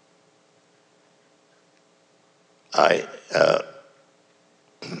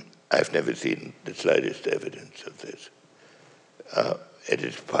 I've never seen the slightest evidence of this. It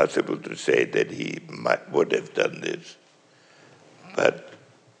is possible to say that he would have done this, but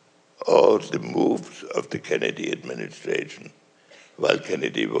all the moves of the Kennedy administration, while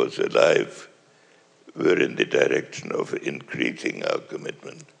Kennedy was alive, were in the direction of increasing our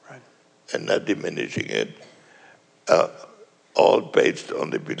commitment and not diminishing it, all based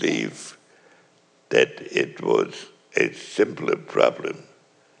on the belief that it was a simpler problem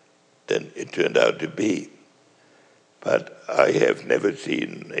than it turned out to be. But I have never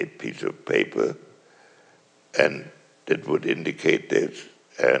seen a piece of paper and that would indicate this,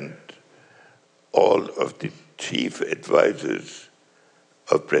 and all of the chief advisors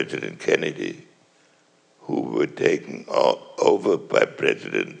of President Kennedy who were taken over by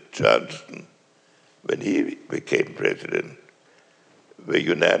President Johnson when he became president were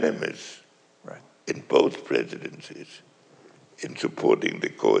unanimous in both presidencies in supporting the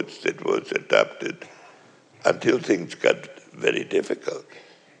course that was adopted until things got very difficult.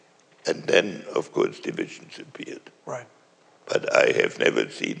 And then, of course, divisions appeared. Right. But I have never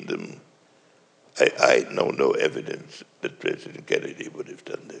seen them. I know no evidence that President Kennedy would have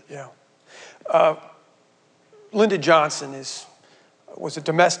done this. Yeah. Lyndon Johnson was a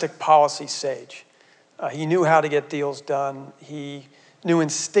domestic policy sage. He knew how to get deals done. He knew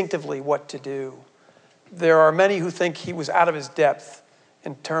instinctively what to do. there are many who think he was out of his depth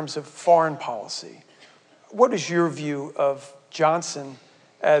in terms of foreign policy. What is your view of Johnson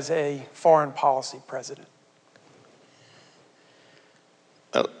as a foreign policy president?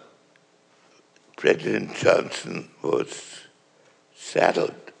 Well, President Johnson was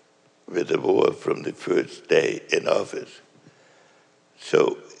saddled with the war from the first day in office.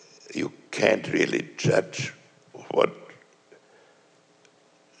 So you can't really judge what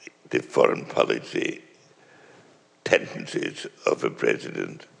the foreign policy tendencies of a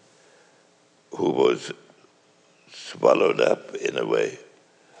president who was swallowed up in a way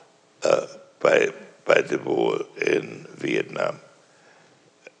by the war in Vietnam.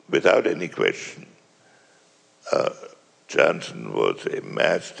 Without any question, Johnson was a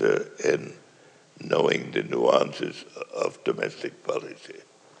master in knowing the nuances of domestic policy.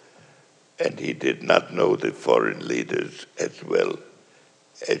 And he did not know the foreign leaders as well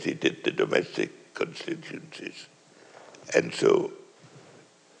as he did the domestic constituencies. And so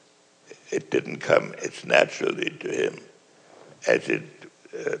it didn't come as naturally to him as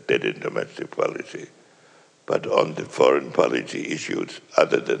it did in domestic policy. But on the foreign policy issues,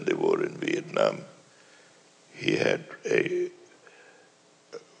 other than the war in Vietnam, he had a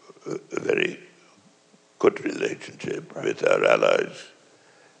very good relationship with our allies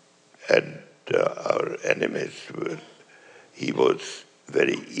and our enemies. He was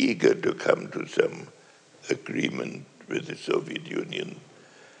very eager to come to some agreement with the Soviet Union,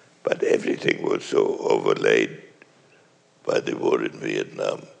 but everything was so overlaid by the war in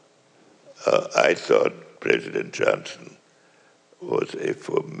Vietnam. I thought President Johnson was a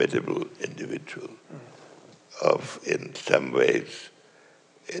formidable individual. In some ways,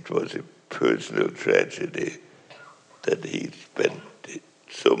 it was a personal tragedy that he spent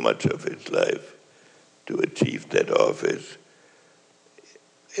so much of his life to achieve that office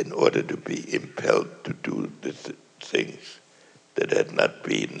in order to be impelled to do the things that had not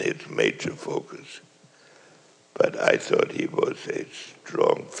been his major focus. But I thought he was a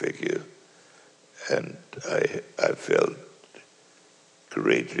strong figure, and I felt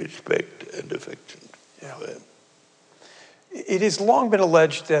great respect and affection for him. It has long been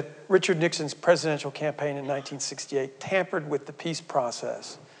alleged that Richard Nixon's presidential campaign in 1968 tampered with the peace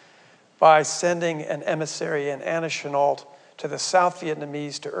process by sending an emissary, an Anna Chennault, to the South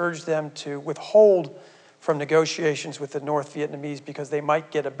Vietnamese to urge them to withhold from negotiations with the North Vietnamese because they might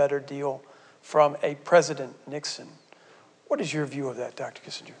get a better deal from a President Nixon. What is your view of that, Dr.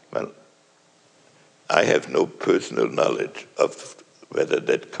 Kissinger? Well, I have no personal knowledge of whether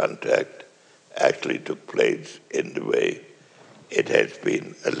that contact actually took place in the way it has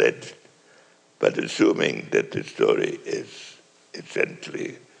been alleged. But assuming that the story is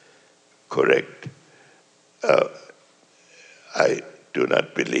essentially correct, I do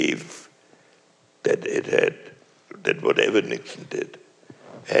not believe that that whatever Nixon did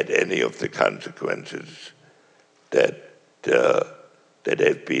had any of the consequences that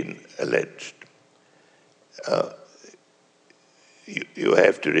have been alleged. You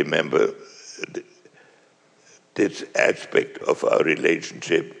have to remember this aspect of our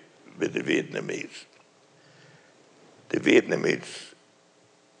relationship with the Vietnamese.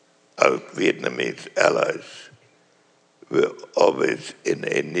 Our Vietnamese allies were always in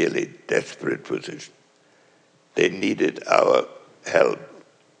a nearly desperate position. They needed our help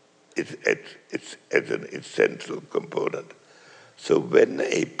as an essential component. So when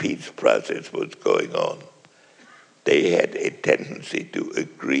a peace process was going on, they had a tendency to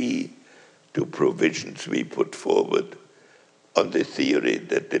agree to provisions we put forward on the theory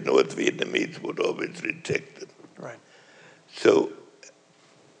that the North Vietnamese would always reject them. Right. So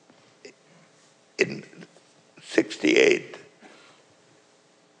in 1968,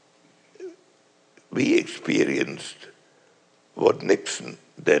 we experienced what Nixon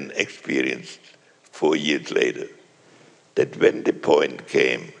then experienced 4 years later, that when the point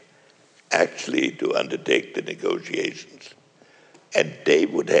came actually to undertake the negotiations, and they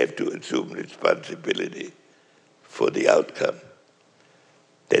would have to assume responsibility for the outcome,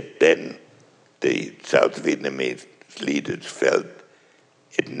 that then the South Vietnamese leaders felt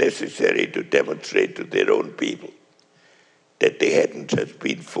it necessary to demonstrate to their own people that they hadn't just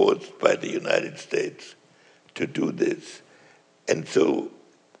been forced by the United States to do this. And so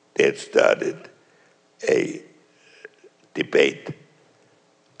there started a debate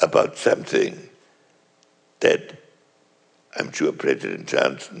about something that I'm sure President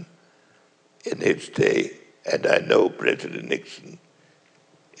Johnson in his day, and I know President Nixon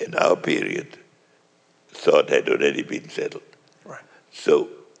in our period, thought had already been settled. Right. So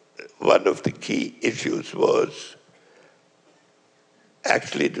one of the key issues was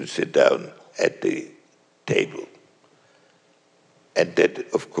actually to sit down at the table. And that,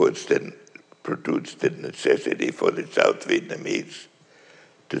 of course, then produced the necessity for the South Vietnamese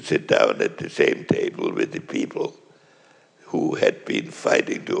to sit down at the same table with the people who had been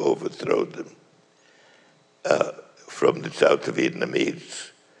fighting to overthrow them from the South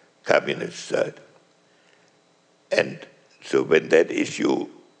Vietnamese communist side. And so when that issue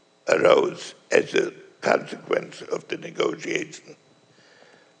arose as a consequence of the negotiation,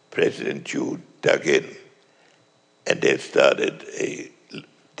 President Chu dug in, and there started a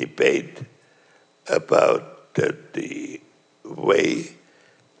debate about the way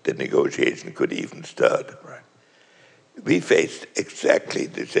the negotiation could even start. Right. We faced exactly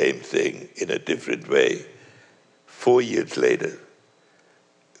the same thing in a different way 4 years later.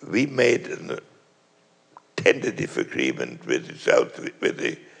 We made a tentative agreement with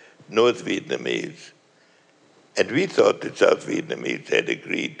the North Vietnamese, and we thought the South Vietnamese had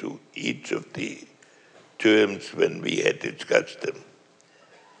agreed to each of the terms when we had discussed them.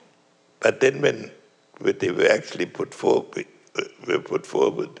 But then when they were actually put forward,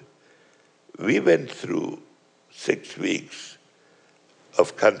 we went through 6 weeks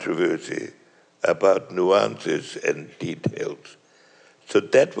of controversy about nuances and details. So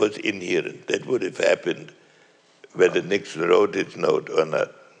that was inherent. That would have happened whether Nixon wrote his note or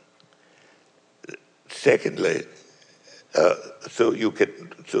not. Secondly,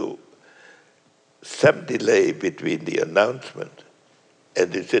 so some delay between the announcement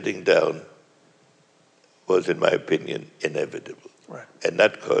and the sitting down was, in my opinion, inevitable, right, and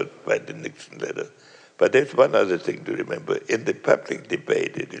not caused by the Nixon letter. But there's one other thing to remember. In the public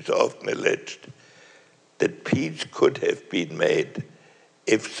debate, it is often alleged that peace could have been made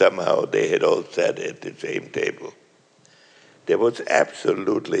if somehow they had all sat at the same table. There was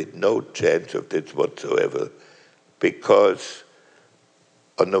absolutely no chance of this whatsoever, because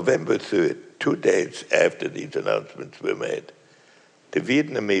on November 3rd, 2 days after these announcements were made, the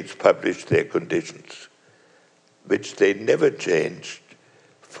Vietnamese published their conditions, which they never changed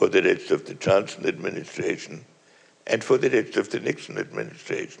for the rest of the Johnson administration and for the rest of the Nixon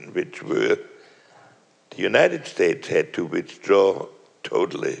administration, which were the United States had to withdraw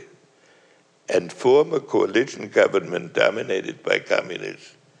totally and form a coalition government dominated by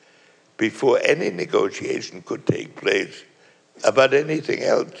communists before any negotiation could take place about anything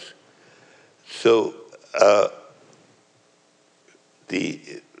else. So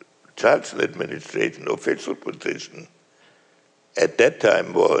the Johnson administration official position at that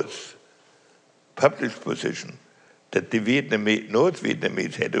time was, published position, that the North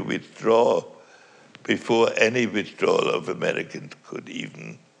Vietnamese had to withdraw before any withdrawal of Americans could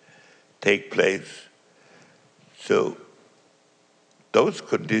even take place. So those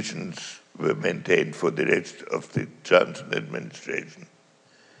conditions were maintained for the rest of the Johnson administration.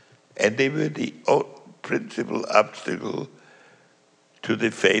 And they were the principal obstacle to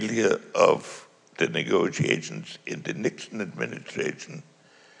the failure of the negotiations in the Nixon administration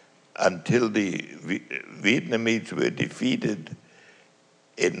until the Vietnamese were defeated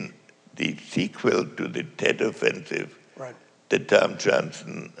in the sequel to the Tet Offensive, right, that Tom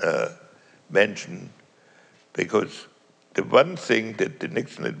Johnson mentioned, because the one thing that the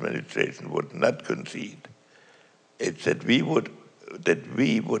Nixon administration would not concede is that we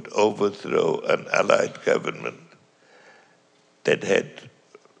would overthrow an allied government that had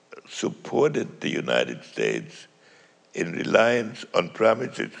supported the United States in reliance on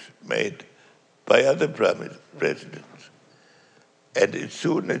promises made by other presidents. And as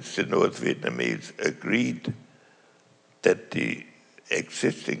soon as the North Vietnamese agreed that the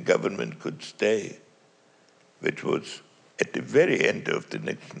existing government could stay, which was at the very end of the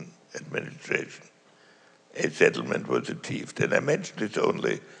Nixon administration, a settlement was achieved. And I mention this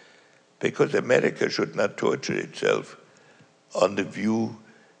only because America should not torture itself on the view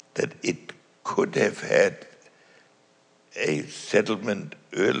that it could have had a settlement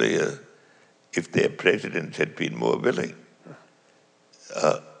earlier if their presidents had been more willing.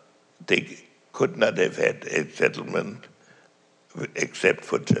 They could not have had a settlement except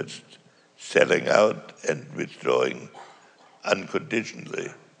for just selling out and withdrawing unconditionally,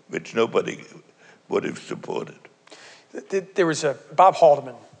 which nobody would have supported. There was Bob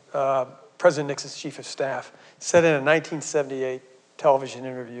Haldeman, President Nixon's chief of staff, said in a 1978 television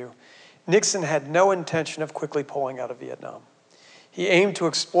interview, Nixon had no intention of quickly pulling out of Vietnam. He aimed to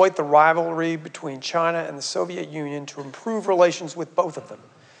exploit the rivalry between China and the Soviet Union to improve relations with both of them.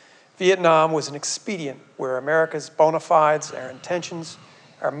 Vietnam was an expedient where America's bona fides, our intentions,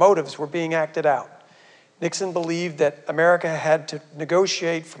 our motives were being acted out. Nixon believed that America had to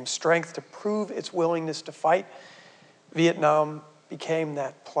negotiate from strength to prove its willingness to fight. Vietnam became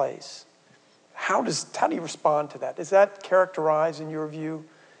that place. How do you respond to that? Does that characterize, in your view,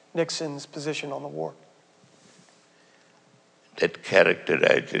 Nixon's position on the war? That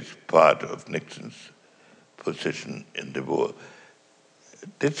characterizes part of Nixon's position in the war.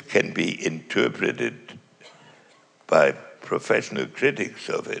 This can be interpreted by professional critics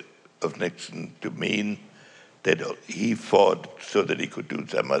of Nixon to mean that he fought so that he could do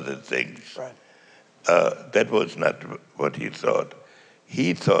some other things. Right. That was not what he thought.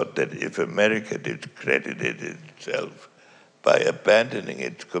 He thought that if America discredited itself by abandoning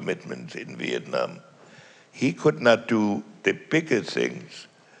its commitments in Vietnam, he could not do the bigger things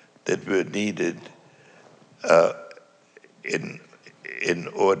that were needed in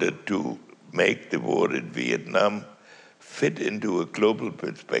order to make the war in Vietnam fit into a global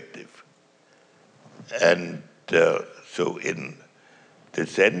perspective. And so in the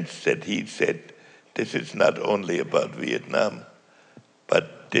sense that he said, this is not only about Vietnam,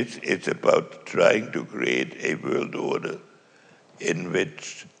 but this is about trying to create a world order in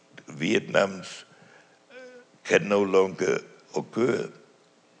which Vietnam's can no longer occur.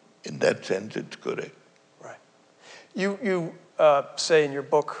 In that sense, it's correct. Right. You say in your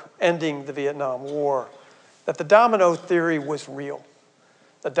book, Ending the Vietnam War, that the domino theory was real.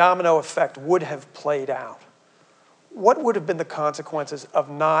 The domino effect would have played out. What would have been the consequences of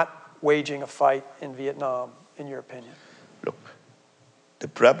not waging a fight in Vietnam, in your opinion? Look, the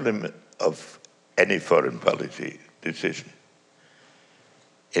problem of any foreign policy decision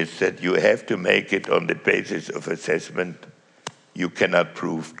is that you have to make it on the basis of assessment you cannot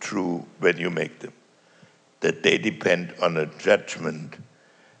prove true when you make them. That they depend on a judgment,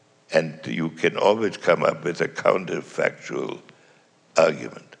 and you can always come up with a counterfactual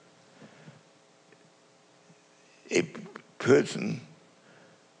argument. A person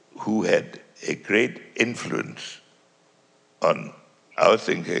who had a great influence on our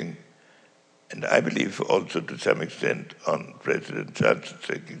thinking, and I believe also to some extent on President Johnson's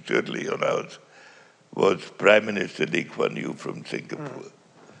thinking, certainly on ours, was Prime Minister Lee Kuan Yew from Singapore.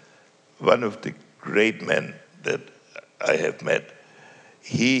 One of the great men that I have met.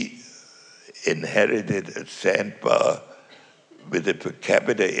 He inherited a sandbar with a per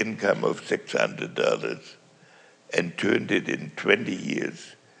capita income of $600 and turned it in 20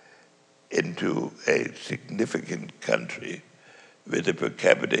 years into a significant country with a per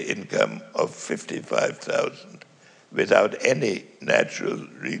capita income of $55,000 without any natural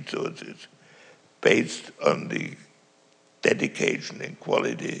resources, based on the dedication and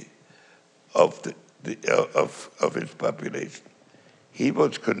quality of his population. He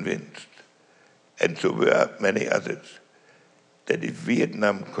was convinced, and so were many others, that if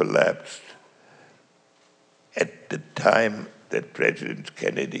Vietnam collapsed at the time that Presidents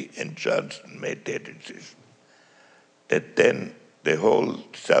Kennedy and Johnson made their decision, that then the whole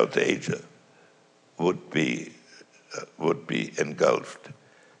South Asia would be engulfed,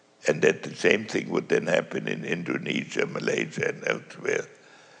 and that the same thing would then happen in Indonesia, Malaysia, and elsewhere.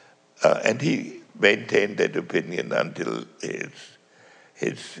 And he maintained that opinion until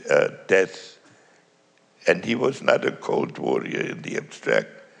his death. And he was not a cold warrior in the abstract.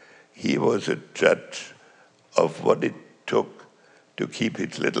 He was a judge of what it took to keep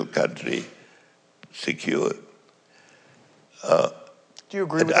his little country secure. Do you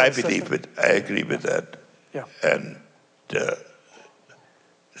agree with that? I agree with that. Yeah. And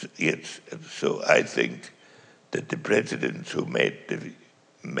yes, so I think that the presidents who made the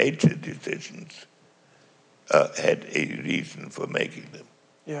major decisions had a reason for making them.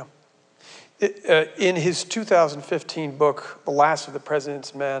 Yeah. In his 2015 book, The Last of the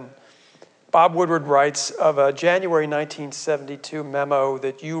President's Men, Bob Woodward writes of a January 1972 memo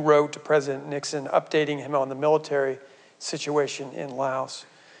that you wrote to President Nixon updating him on the military situation in Laos.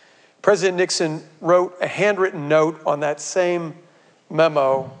 President Nixon wrote a handwritten note on that same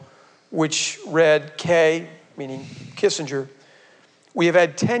memo, which read, K, meaning Kissinger, we have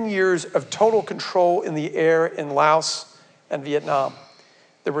had 10 years of total control in the air in Laos and Vietnam.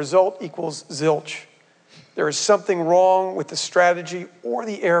 The result equals zilch. There is something wrong with the strategy or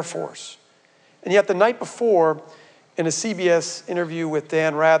the Air Force. And yet the night before, in a CBS interview with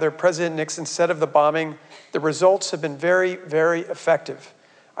Dan Rather, President Nixon said of the bombing, the results have been very, very effective.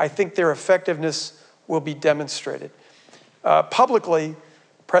 I think their effectiveness will be demonstrated. Publicly,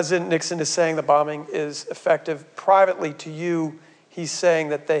 President Nixon is saying the bombing is effective. Privately to you, he's saying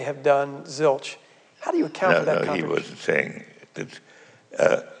that they have done zilch. How do you account for that contradiction? No, he wasn't saying that.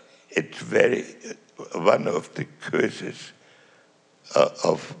 It's one of the curses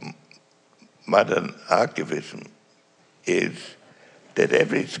of modern archivism is that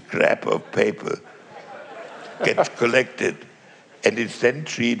every scrap of paper gets collected and it's then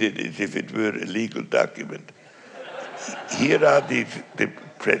treated as if it were a legal document. Here are the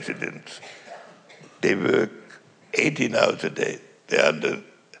presidents. They work 18 hours a day. They're under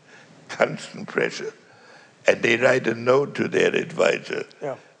constant pressure. And they write a note to their advisor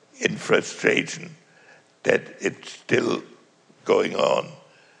in frustration that it's still going on.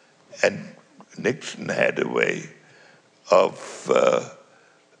 And Nixon had a way of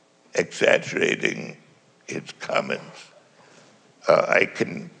exaggerating his comments. I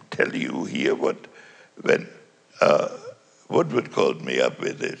can tell you here when Woodward called me up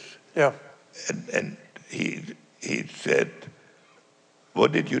with this. Yeah. And he said,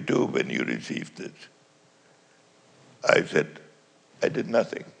 "What did you do when you received it?" I said, "I did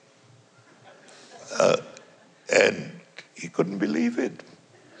nothing." And he couldn't believe it.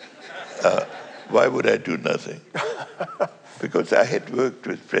 Why would I do nothing? Because I had worked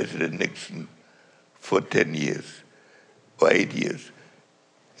with President Nixon for 10 years or 8 years.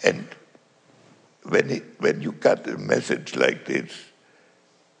 And when you got a message like this,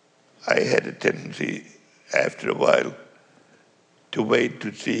 I had a tendency, after a while, to wait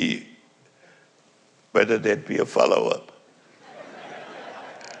to see whether there'd be a follow-up.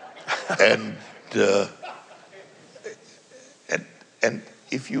 And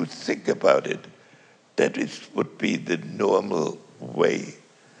if you think about it, that would be the normal way.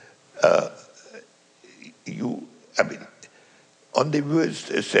 On the worst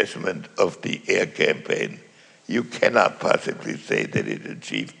assessment of the air campaign, you cannot possibly say that it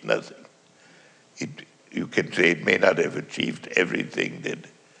achieved nothing. You can say it may not have achieved everything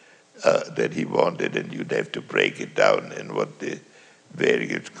that he wanted, and you'd have to break it down in what the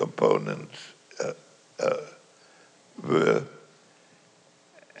various components were.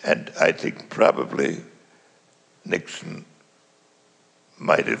 And I think probably Nixon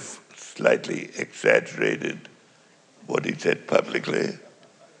might have slightly exaggerated what he said publicly,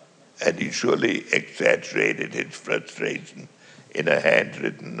 and he surely exaggerated his frustration in a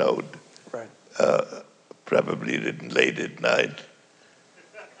handwritten note, probably written late at night.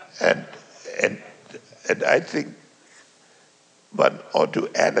 And I think one ought to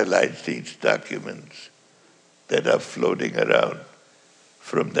analyze these documents that are floating around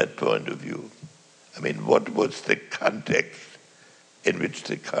from that point of view. I mean, what was the context in which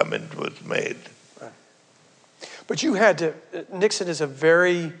the comment was made? Right. But you had to, Nixon is a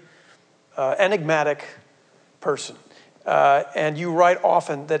very enigmatic person. And you write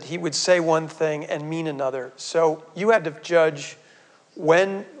often that he would say one thing and mean another. So you had to judge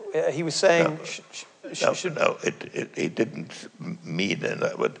when he was saying... No, he didn't mean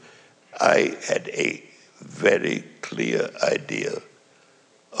another. But I had a very clear idea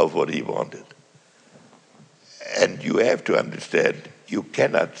of what he wanted. And you have to understand, you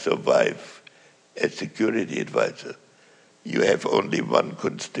cannot survive as security advisor. You have only one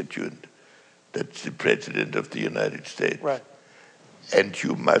constituent. That's the President of the United States. Right. And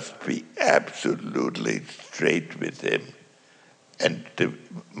you must be absolutely straight with him. And the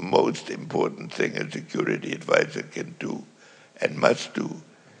most important thing a security advisor can do and must do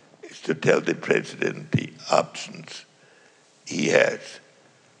is to tell the President the options he has.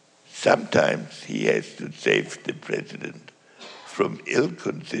 Sometimes he has to save the President from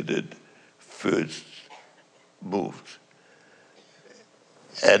ill-considered first moves.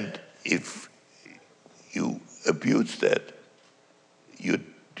 And if you abuse that,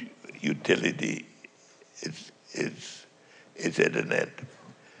 utility is at an end.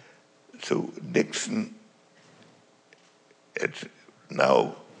 So Nixon, it's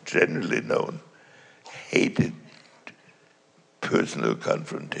now generally known, hated personal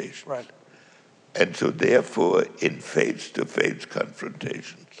confrontation. Right. And so therefore, in face-to-face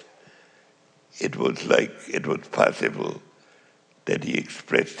confrontations, it was possible that he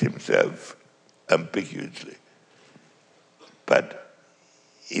expressed himself ambiguously. But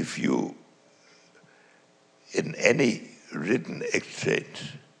if you, in any written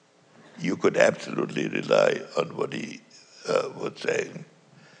exchange, you could absolutely rely on what he was saying.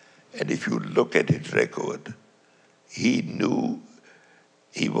 And if you look at his record, he knew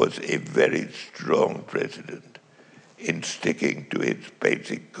he was a very strong president in sticking to his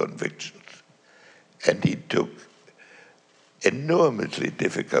basic convictions. And he took enormously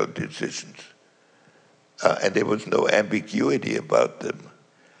difficult decisions. And there was no ambiguity about them.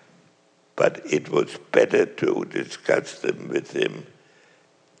 But it was better to discuss them with him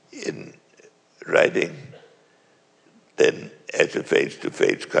in writing than as a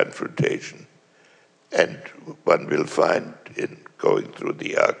face-to-face confrontation. And one will find in going through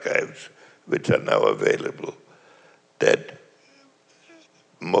the archives, which are now available, that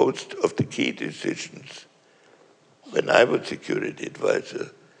most of the key decisions when I was security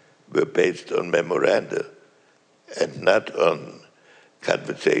advisor, were based on memoranda and not on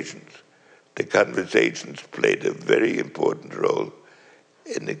conversations. The conversations played a very important role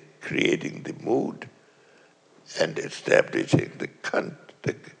in creating the mood and establishing the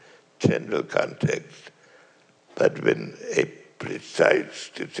general context. But when a precise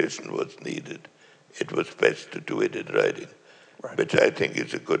decision was needed, it was best to do it in writing, right, which I think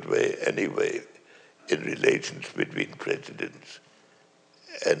is a good way anyway in relations between presidents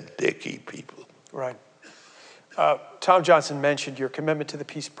and their key people. Right. Tom Johnson mentioned your commitment to the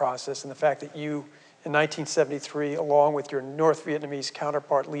peace process and the fact that you, in 1973, along with your North Vietnamese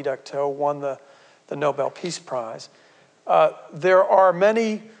counterpart, Lee Duc Tho, won the Nobel Peace Prize. There are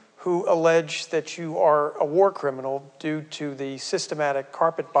many who allege that you are a war criminal due to the systematic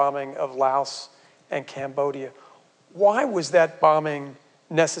carpet bombing of Laos and Cambodia. Why was that bombing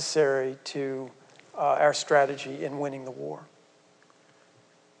necessary to our strategy in winning the war?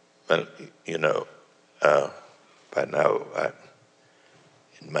 Well, you know, by now I'm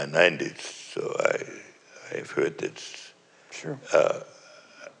in my 90s, so I've heard this. Sure.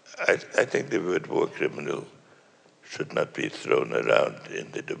 I think the word war criminal should not be thrown around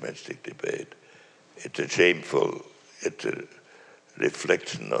in the domestic debate. It's a shameful, it's a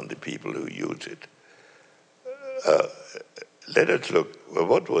reflection on the people who use it. Let us look, well,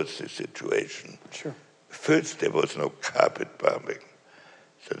 what was the situation? Sure. First, there was no carpet bombing,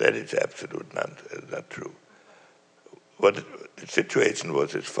 so that is absolutely not true. What the situation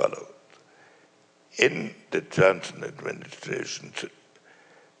was as follows. In the Johnson administration,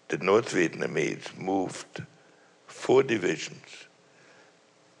 the North Vietnamese moved 4 divisions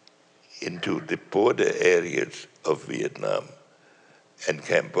into the border areas of Vietnam and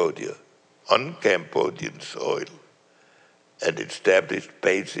Cambodia on Cambodian soil and established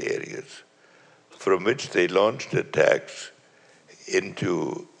base areas from which they launched attacks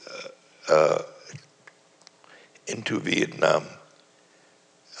into Vietnam.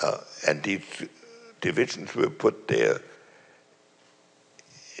 And these divisions were put there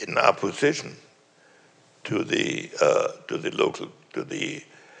in opposition to the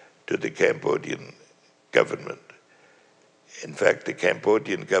Cambodian government. In fact, the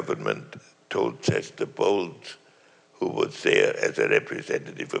Cambodian government told Chester Bowles, who was there as a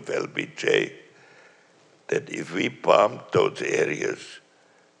representative of LBJ, that if we bombed those areas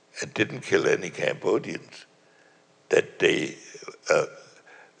and didn't kill any Cambodians, that they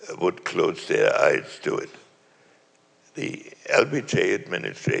would close their eyes to it. The LBJ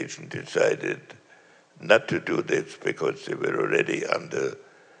administration decided not to do this because they were already under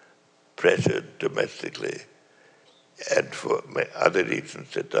pressure domestically, and for other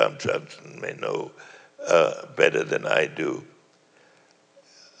reasons that Tom Johnson may know better than I do.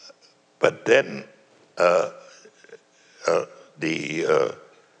 But then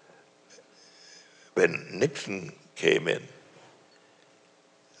when Nixon came in,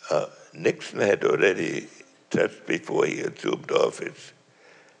 Nixon had already, just before he assumed office,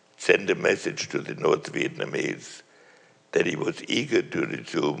 sent a message to the North Vietnamese that he was eager to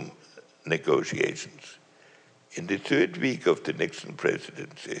resume negotiations. In the 3rd week of the Nixon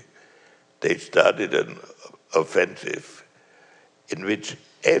presidency, they started an offensive in which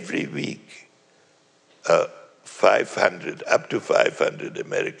every week 500, up to 500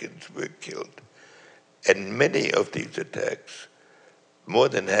 Americans were killed. And many of these attacks, more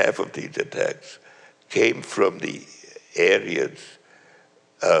than half of these attacks, came from the areas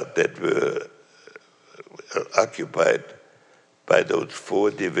that were occupied by those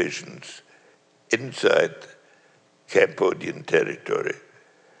 4 divisions inside Cambodian territory.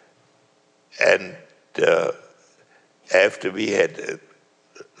 And after we had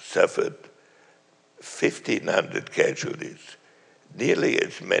suffered 1,500 casualties, nearly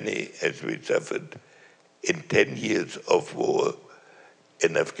as many as we suffered in 10 years of war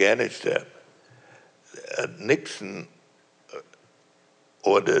in Afghanistan, Nixon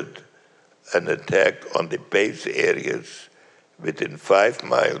ordered an attack on the base areas within 5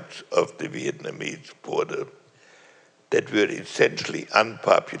 miles of the Vietnamese border that were essentially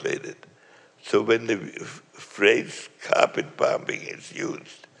unpopulated. So when the phrase carpet bombing is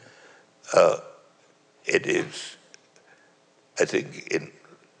used, it is, I think, in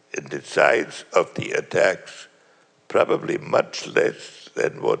the size of the attacks, probably much less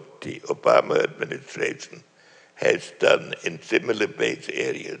than what the Obama administration has done in similar base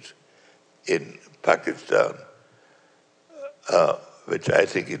areas in Pakistan, which I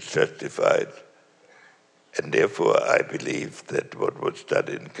think is justified. And therefore, I believe that what was done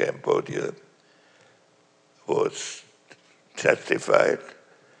in Cambodia was justified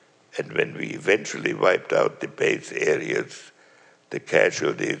And when we eventually wiped out the base areas, the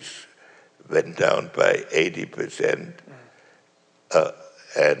casualties went down by 80%.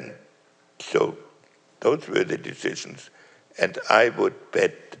 And so those were the decisions. And I would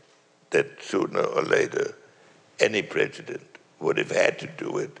bet that sooner or later, any president would have had to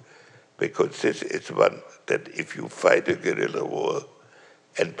do it, because this is one that if you fight a guerrilla war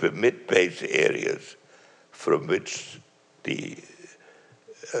and permit base areas from which the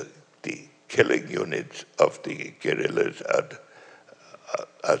killing units of the guerrillas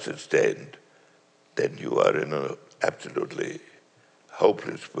are sustained, then you are in an absolutely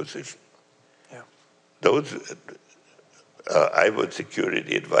hopeless position. Yeah. I was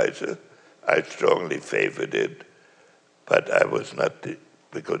security advisor. I strongly favored it, but I was not,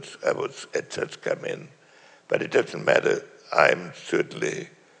 because I had just come in. But it doesn't matter. I'm certainly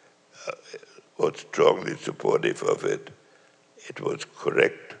was strongly supportive of it. It was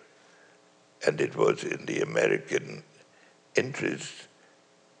correct, and it was in the American interest,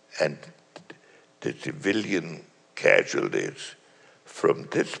 and the civilian casualties from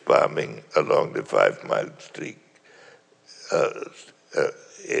this bombing along the 5 Mile Street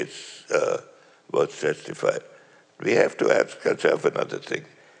was justified. We have to ask ourselves another thing.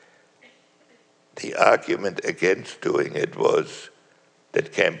 The argument against doing it was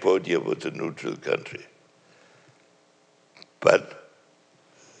that Cambodia was a neutral country. But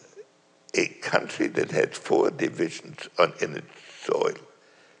a country that has 4 divisions in its soil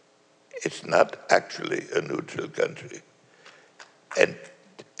is not actually a neutral country. And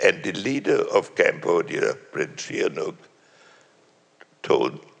the leader of Cambodia, Prince Sihanouk,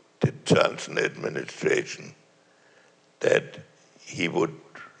 told the Johnson administration that he would,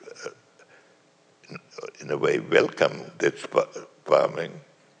 in a way, welcome this bombing.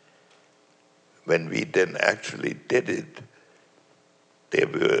 When we then actually did it, there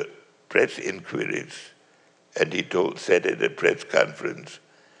were press inquiries, and he said at a press conference,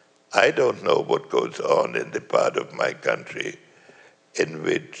 I don't know what goes on in the part of my country in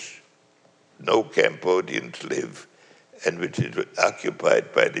which no Cambodians live and which is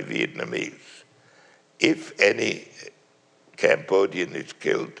occupied by the Vietnamese. If any Cambodian is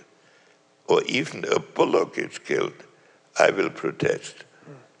killed, or even a bullock is killed, I will protest.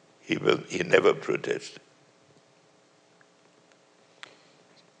 He never protested.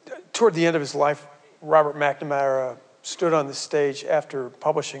 Toward the end of his life, Robert McNamara stood on the stage after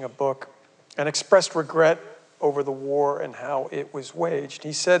publishing a book and expressed regret over the war and how it was waged.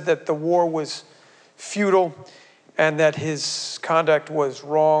 He said that the war was futile and that his conduct was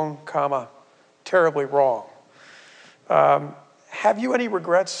wrong, terribly wrong. Have you any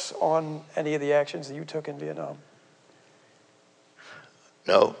regrets on any of the actions that you took in Vietnam?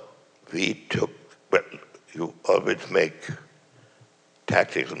 No, well, you always make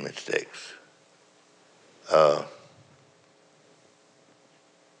tactical mistakes.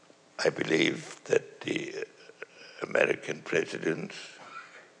 I believe that the American presidents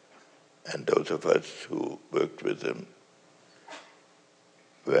and those of us who worked with them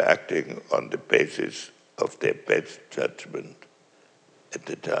were acting on the basis of their best judgment at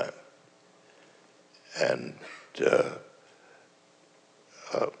the time. And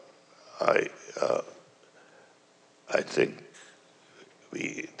I think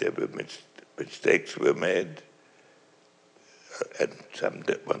there were mistakes were made, and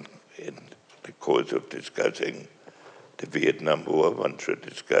in the course of discussing the Vietnam War, one should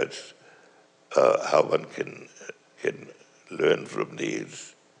discuss how one can learn from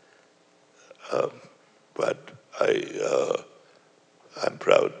these. But I'm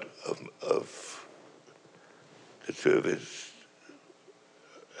proud of the service,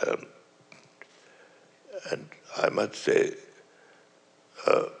 and I must say,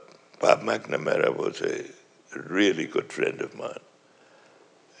 Bob McNamara was a really good friend of mine,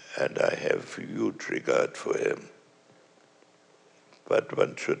 and I have huge regard for him. But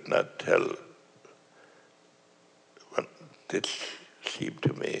one should not tell. This seemed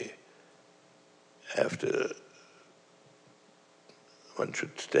to me, after one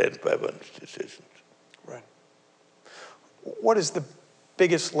should stand by one's decisions. Right. What is the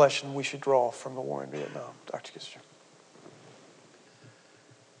biggest lesson we should draw from the war in Vietnam, Dr. Kissinger?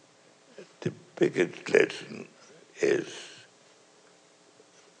 The biggest lesson is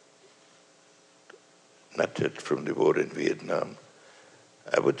not just from the war in Vietnam.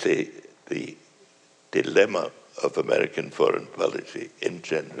 I would say the dilemma of American foreign policy in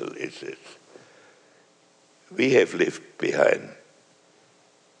general is this. We have lived behind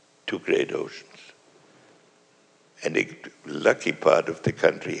 2 great oceans. And the lucky part of the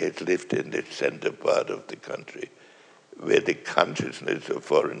country has lived in the center part of the country, where the consciousness of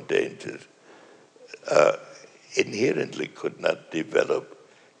foreign dangers inherently could not develop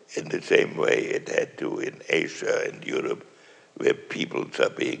in the same way it had to in Asia and Europe, where peoples are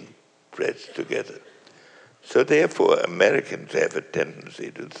being pressed together. So therefore, Americans have a tendency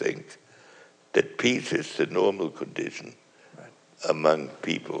to think that peace is the normal condition among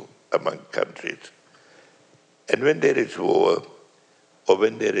people, among countries. And when there is war, or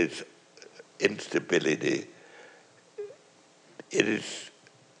when there is instability, it is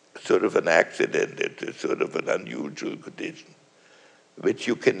sort of an accident, it's a sort of an unusual condition, which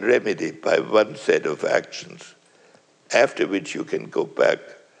you can remedy by one set of actions, after which you can go back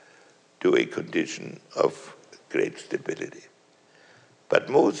to a condition of great stability. But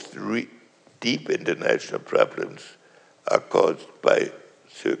most deep international problems are caused by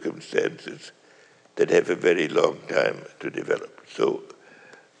circumstances that have a very long time to develop. So,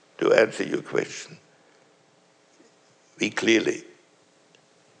 to answer your question, we clearly,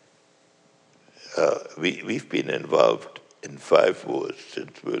 we've been involved in 5 wars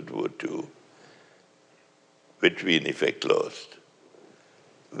since World War II, which we in effect lost.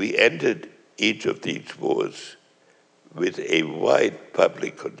 We entered each of these wars with a wide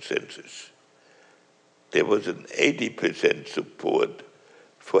public consensus. There was an 80% support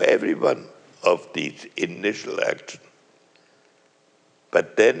for every one of these initial actions.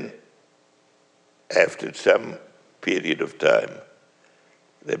 But then, after some period of time,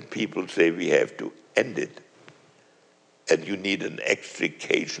 then people say we have to end it, and you need an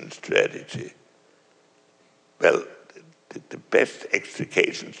extrication strategy. Well, the best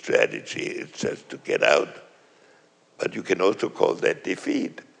extrication strategy is just to get out, but you can also call that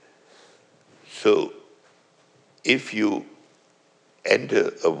defeat. So if you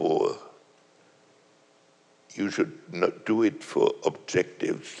enter a war, you should not do it for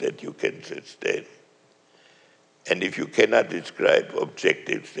objectives that you can sustain. And if you cannot describe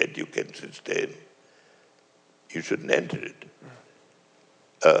objectives that you can sustain, you shouldn't enter it.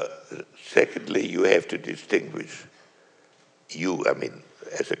 Secondly, you have to distinguish,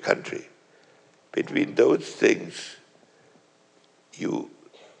 as a country, between those things you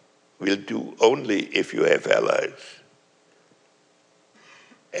will do only if you have allies,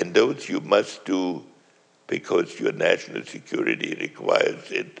 and those you must do because your national security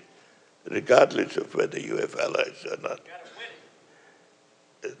requires it, regardless of whether you have allies or not.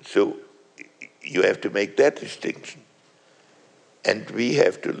 So you have to make that distinction. And we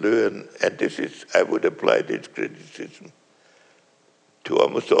have to learn, and this is, I would apply this criticism to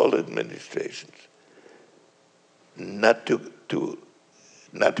almost all administrations, not to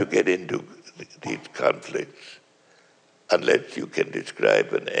get into these conflicts unless you can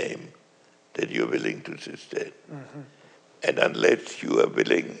describe an aim that you're willing to sustain. Mm-hmm. And unless you are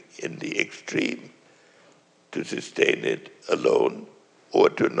willing in the extreme to sustain it alone or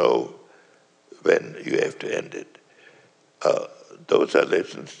to know when you have to end it. Those are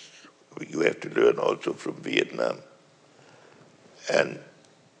lessons you have to learn also from Vietnam.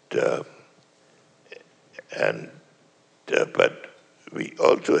 But we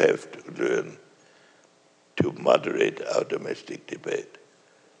also have to learn to moderate our domestic debate.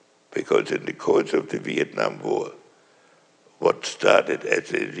 Because in the course of the Vietnam War, what started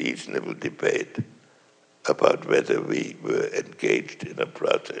as a reasonable debate about whether we were engaged in a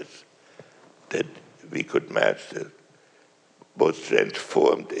process that we could master was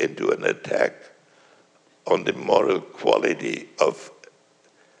transformed into an attack on the moral quality of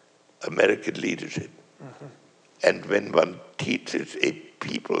American leadership. Mm-hmm. And when one teaches a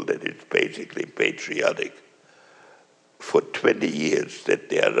people that is basically patriotic for 20 years, that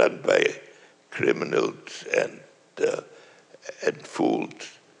they are run by criminals and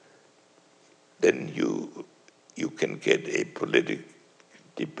fools, then you can get a political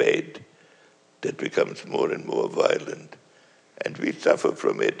debate that becomes more and more violent. And we suffer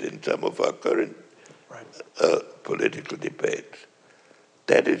from it in some of our current political debates.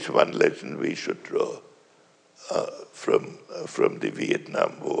 That is one lesson we should draw from the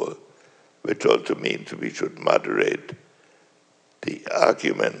Vietnam War, which also means we should moderate the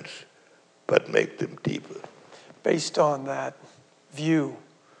arguments, but make them deeper. Based on that view,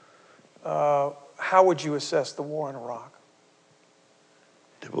 how would you assess the war in Iraq?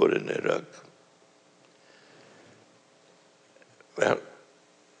 The war in Iraq? Well,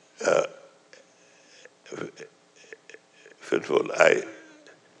 first of all, I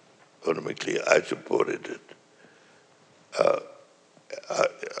supported it.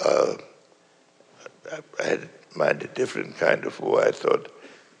 I had in mind a different kind of war. I thought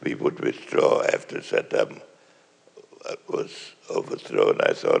we would withdraw after Saddam was overthrown.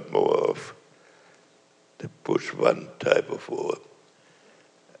 I thought more of the push one type of war.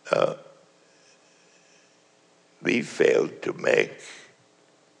 We failed to make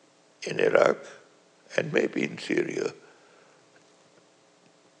in Iraq and maybe in Syria,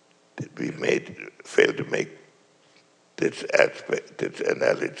 we failed to make this aspect, this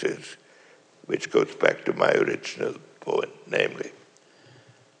analysis, which goes back to my original point, namely,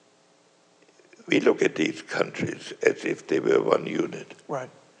 we look at these countries as if they were one unit. Right.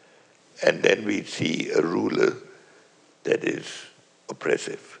 And then we see a ruler that is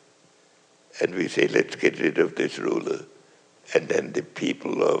oppressive. And we say, let's get rid of this ruler. And then the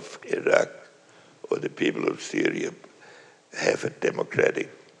people of Iraq or the people of Syria have a democratic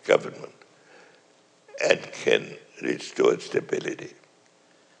government and can restore stability.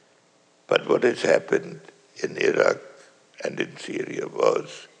 But what has happened in Iraq and in Syria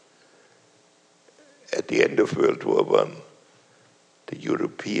was, at the end of World War I, the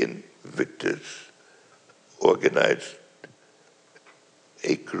European victors organized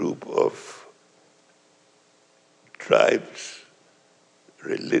a group of tribes,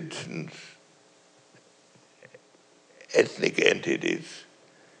 religions, ethnic entities.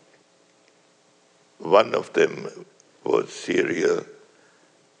 One of them was Syria,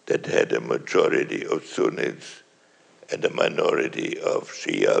 that had a majority of Sunnis and a minority of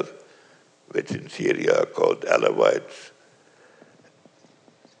Shias, which in Syria are called Alawites.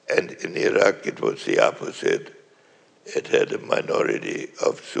 And in Iraq it was the opposite. It had a minority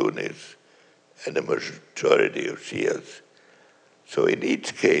of Sunnis and a majority of Shias. So in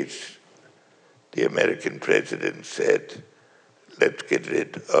each case, the American president said, let's get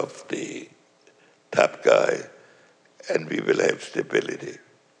rid of the top guy and we will have stability.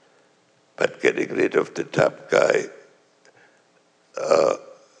 But getting rid of the top guy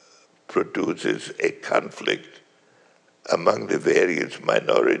produces a conflict among the various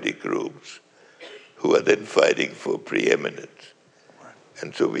minority groups who are then fighting for preeminence.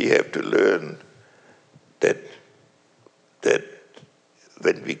 And so we have to learn that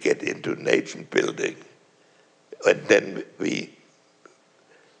when we get into nation building, and then we,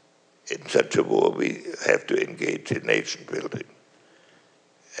 in such a war, we have to engage in nation building.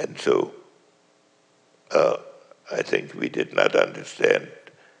 And so I think we did not understand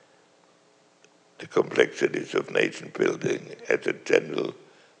the complexities of nation building as a general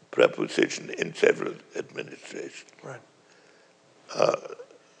proposition in several administrations. Right.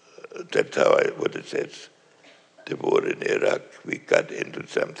 That's how I would assess the war in Iraq. We got into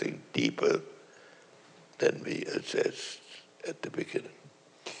something deeper than we assessed at the beginning.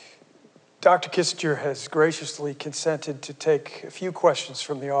 Dr. Kissinger has graciously consented to take a few questions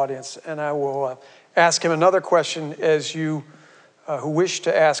from the audience, and I will ask him another question as you who wish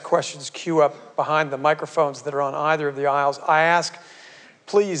to ask questions queue up behind the microphones that are on either of the aisles. I ask,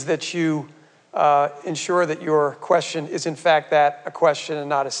 please, that you ensure that your question is in fact that, a question and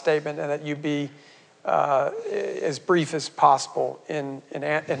not a statement, and that you be as brief as possible in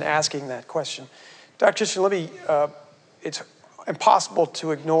asking that question. Dr. Kissinger, it's impossible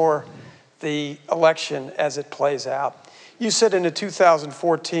to ignore the election as it plays out. You said in a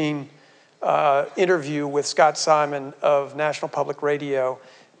 2014 interview with Scott Simon of National Public Radio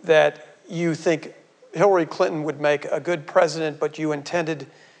that you think Hillary Clinton would make a good president, but you intended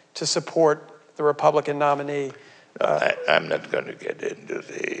to support the Republican nominee. I'm not going to get into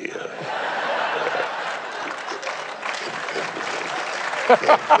the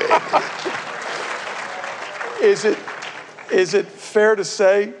Is it fair to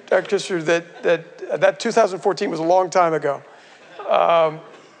say, Dr. Kissinger, that 2014 was a long time ago?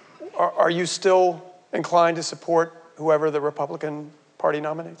 Are you still inclined to support whoever the Republican Party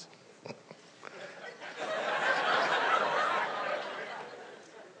nominates?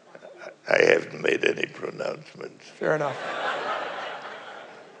 I haven't made any pronouncements. Fair enough.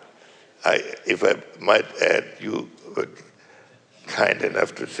 If I might add, you were kind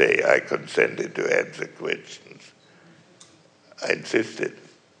enough to say I consented to answer questions. I insisted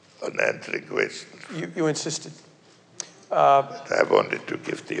on answering questions. You insisted. But I wanted to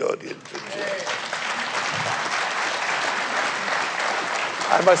give the audience a chance.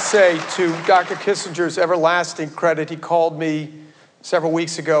 I must say, to Dr. Kissinger's everlasting credit, he called me several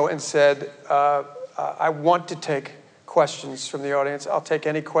weeks ago and said, I want to take questions from the audience. I'll take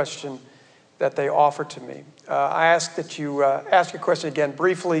any question that they offer to me. I ask that you ask your question again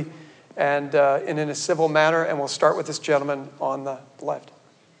briefly and in a civil manner, and we'll start with this gentleman on the left.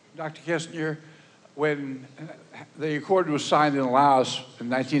 Dr. Kissinger, when the accord was signed in Laos in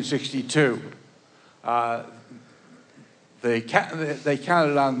 1962, they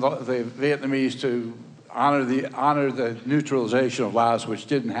counted on the Vietnamese to honor the neutralization of Laos, which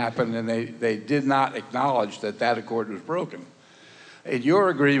didn't happen, and they did not acknowledge that that accord was broken. In your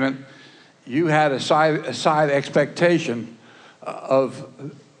agreement, you had a side expectation of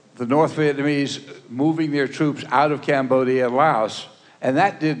the North Vietnamese moving their troops out of Cambodia and Laos, and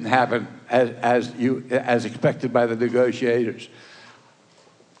that didn't happen as expected by the negotiators.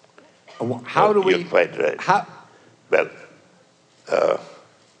 How do we? You're quite right. Well,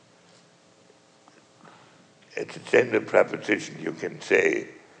 it's a general proposition. You can say,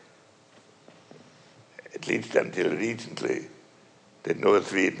 at least until recently, the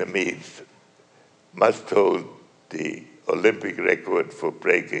North Vietnamese must hold the Olympic record for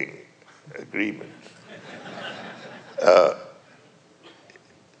breaking agreements.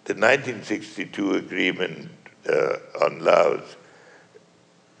 The 1962 agreement on Laos,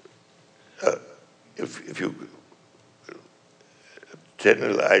 if you,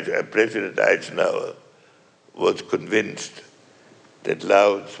 President Eisenhower was convinced that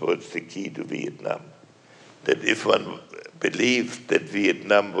Laos was the key to Vietnam, that if one believed that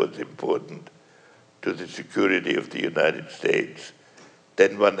Vietnam was important to the security of the United States,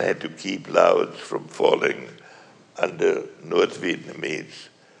 then one had to keep Laos from falling under North Vietnamese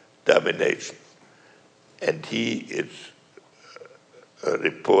domination. And he is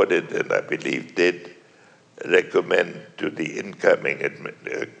reported, and I believe did, recommend to the incoming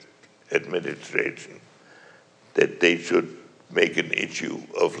administration that they should make an issue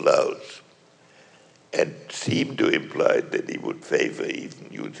of Laos, and seemed to imply that he would favor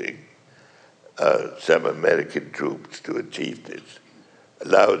even using some American troops to achieve this.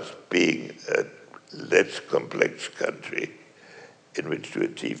 Laos being a less complex country in which to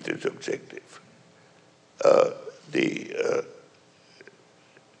achieve this objective. The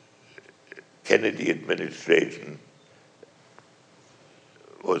Kennedy administration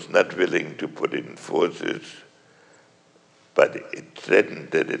was not willing to put in forces, but it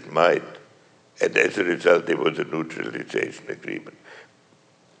threatened that it might, and as a result there was a neutralization agreement.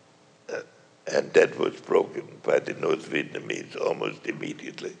 And that was broken by the North Vietnamese almost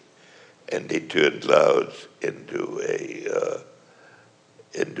immediately. And they turned Laos into a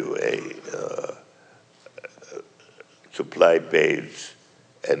supply base,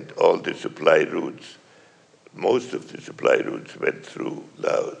 and all the supply routes, most of the supply routes went through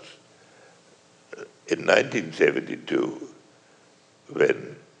Laos. In 1972,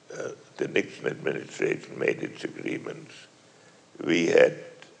 when the Nixon administration made its agreements, we had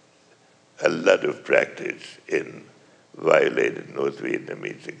a lot of practice in violated North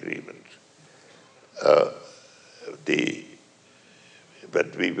Vietnamese agreements.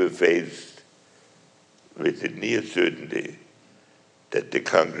 But we were faced with the near certainty that the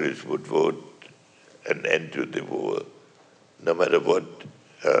Congress would vote an end to the war, no matter what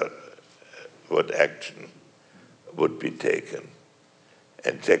action would be taken.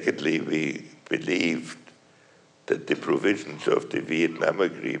 And secondly, we believed that the provisions of the Vietnam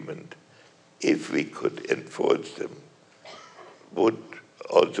Agreement, if we could enforce them, would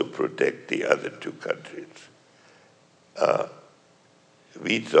also protect the other two countries.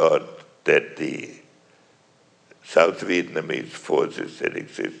 We thought that the South Vietnamese forces that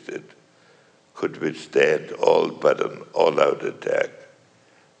existed could withstand all but an all-out attack,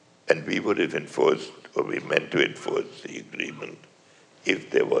 and we would have enforced, or we meant to enforce the agreement if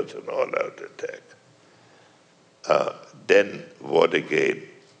there was an all-out attack. Then Watergate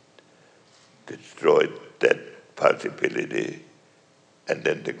destroyed that possibility, and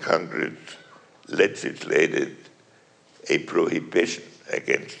then the Congress legislated a prohibition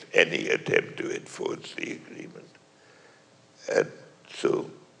against any attempt to enforce the agreement. And so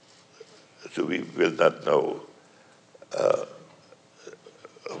we will not know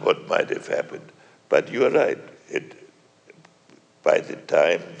what might have happened. But you are right. By the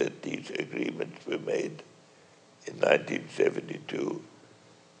time that these agreements were made in 1972,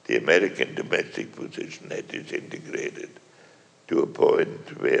 the American domestic position had disintegrated to a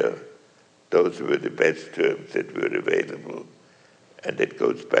point where those were the best terms that were available. And that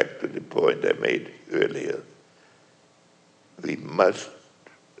goes back to the point I made earlier. We must,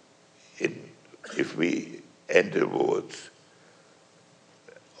 if we enter wars,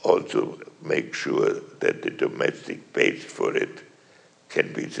 also make sure that the domestic base for it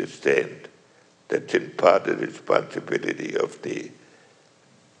can be sustained. That's in part the responsibility of the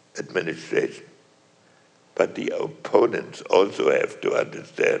administration. But the opponents also have to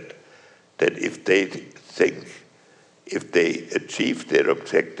understand that if they achieve their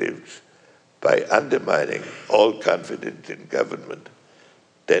objectives by undermining all confidence in government,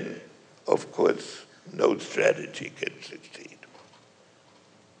 then, of course, no strategy can succeed.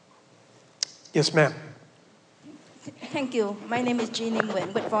 Yes, ma'am. Thank you. My name is Jeannie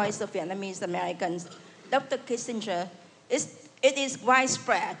Nguyen with Voice of Vietnamese Americans. Dr. Kissinger, it is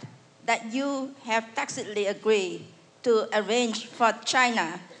widespread that you have tacitly agreed to arrange for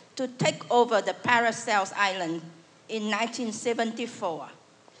China to take over the Paracels Island in 1974.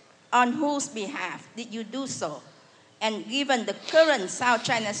 On whose behalf did you do so? And given the current South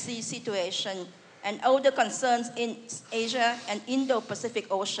China Sea situation and other concerns in Asia and Indo-Pacific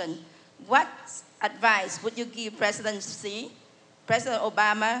Ocean, what advice would you give President Xi, President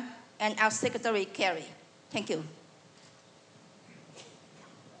Obama, and our Secretary Kerry? Thank you.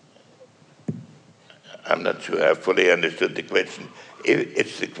 I'm not sure I fully understood the question.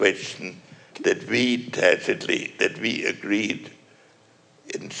 It's the question that we tacitly, that we agreed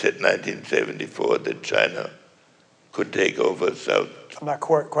in 1974 that China could take over South. I'm not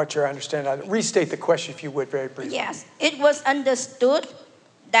quite sure I understand. Restate the question, if you would, very briefly. Yes, it was understood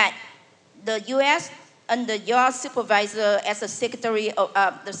that the U.S., under your supervisor as a secretary of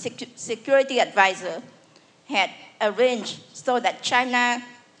the security advisor, had arranged so that China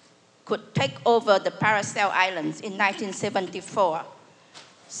could take over the Paracel Islands in 1974,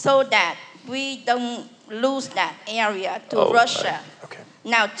 so that we don't lose that area to Russia. Okay.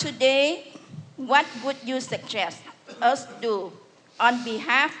 Now, today, what would you suggest us do on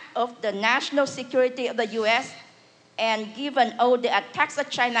behalf of the national security of the U.S., and given all the attacks that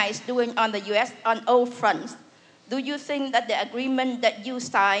China is doing on the U.S. on all fronts? Do you think that the agreement that you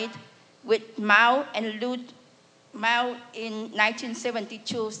signed with Mao and Mao in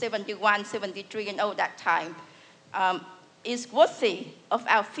 1972, 71, 73, and all that time is worthy of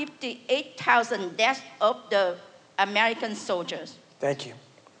our 58,000 deaths of the American soldiers? Thank you.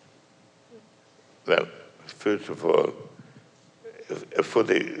 Well, first of all, for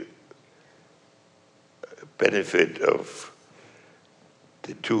the benefit of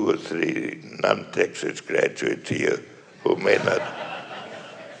the 2 or 3 non-Texas graduates here who may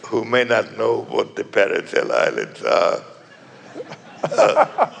not know what the Paracel Islands are,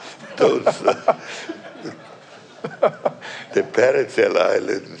 the Paracel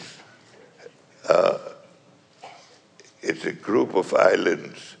Islands is a group of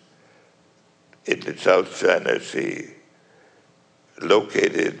islands in the South China Sea,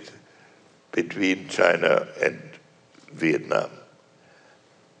 located between China and Vietnam.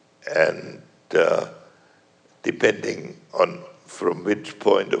 And depending on from which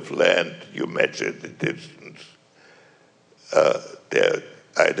point of land you measure the distance, they're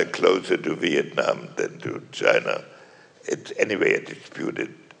either closer to Vietnam than to China. It's anyway a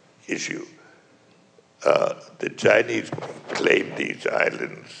disputed issue. The Chinese claim these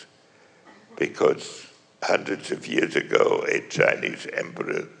islands because hundreds of years ago, a Chinese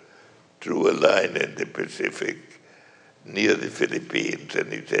emperor drew a line in the Pacific near the Philippines,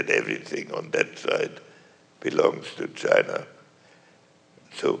 and he said everything on that side belongs to China.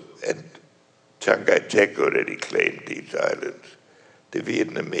 So, and Chiang Kai-shek already claimed these islands. The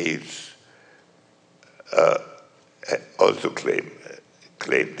Vietnamese also claim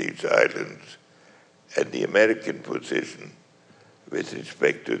these islands. And the American position with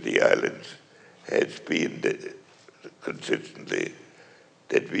respect to the islands has been consistently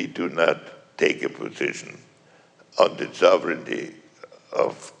that we do not take a position on the sovereignty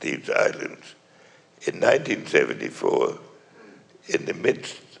of these islands. In 1974, in the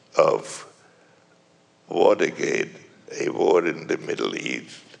midst of Watergate, a war in the Middle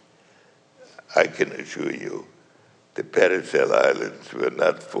East, I can assure you the Paracel Islands were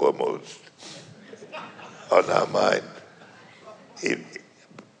not foremost on our mind.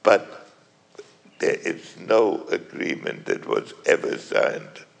 But there is no agreement that was ever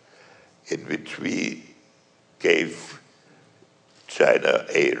signed in which we gave China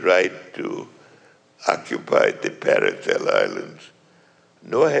a right to occupy the Paracel Islands,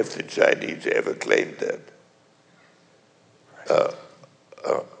 nor have the Chinese ever claimed that.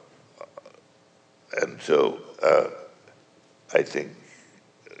 And so I think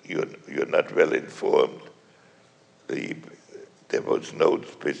you're not well informed. There was no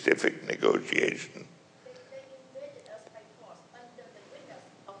specific negotiation. They invaded us by force under the witness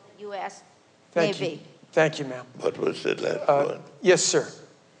of the U.S. Thank Navy. you. Thank you, ma'am. What was the last one? Yes, sir.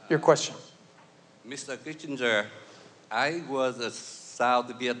 Your question. Mr. Kissinger, I was a South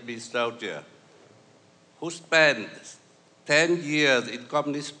Vietnamese soldier who spent 10 years in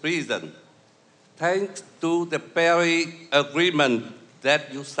communist prison. Thanks to the Paris Agreement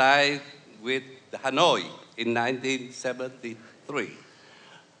that you signed with Hanoi in 1973.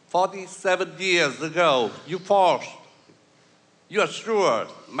 47 years ago, you assured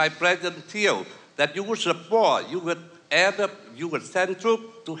my President Thieu that you would support, you would send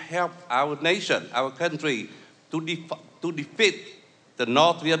troops to help our nation, our country, to defeat the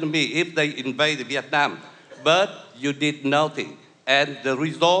North Vietnamese if they invade Vietnam. But you did nothing. And the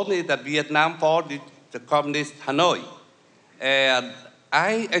result is that Vietnam fought the communist Hanoi. And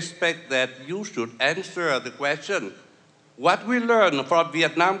I expect that you should answer the question, what we learned from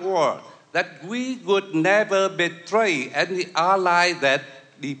Vietnam War, that we would never betray any ally that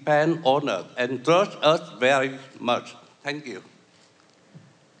depend on us and trust us very much. Thank you.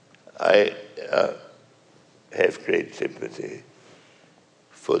 I have great sympathy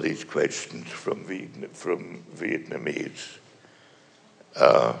for these questions from Vietnamese.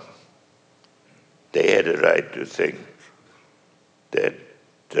 They had a right to think that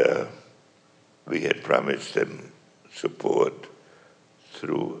we had promised them support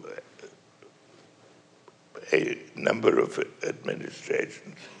through a number of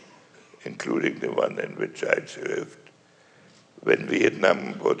administrations, including the one in which I served. When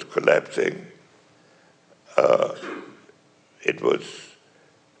Vietnam was collapsing, it was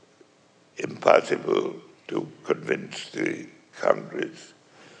impossible to convince the Congress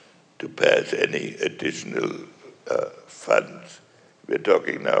to pass any additional funds. We're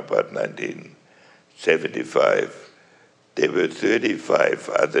talking now about 1975. There were 35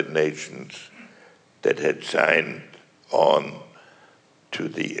 other nations that had signed on to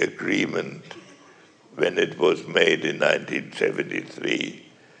the agreement when it was made in 1973.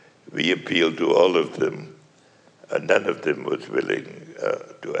 We appealed to all of them, and none of them was willing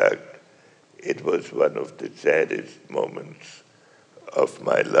to act. It was one of the saddest moments of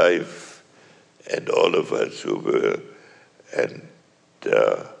my life, and all of us who were, and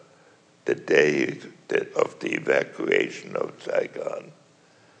the day of the evacuation of Saigon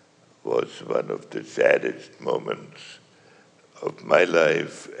was one of the saddest moments of my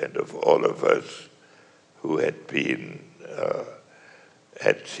life and of all of us who had seen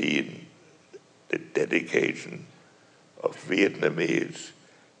the dedication of Vietnamese,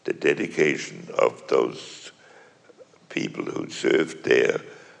 the dedication of those people who served there,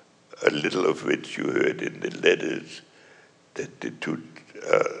 a little of which you heard in the letters that the two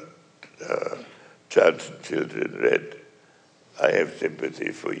Johnson children read. I have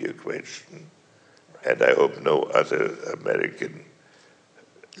sympathy for your question, and I hope no other American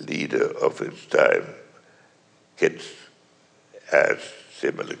leader of his time gets asked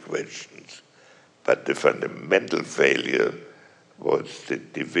similar questions. But the fundamental failure was the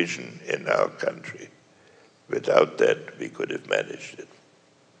division in our country. Without that, we could have managed it.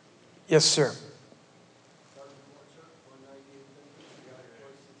 Yes, sir.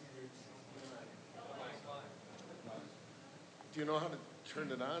 Do you know how to turn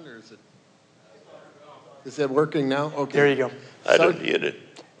it on, or is it working now? Okay. There you go. I don't hear it.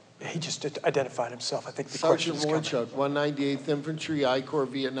 He just identified himself. I think the Sergeant question is coming. Warchuk, 198th Infantry, I Corps,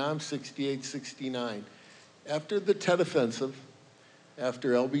 Vietnam, 68-69. After the Tet Offensive,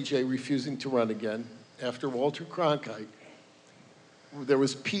 after LBJ refusing to run again, after Walter Cronkite, there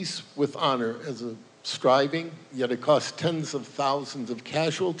was peace with honor as a striving, yet it cost tens of thousands of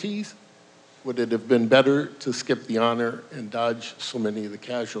casualties. Would it have been better to skip the honor and dodge so many of the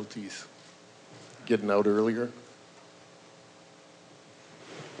casualties? Getting out earlier?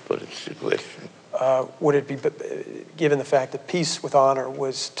 What is the question? Would it be, given the fact that peace with honor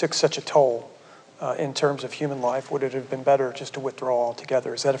took such a toll in terms of human life, would it have been better just to withdraw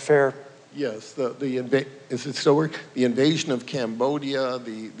altogether? Is that a fair? Yes. Is it still working? The invasion of Cambodia,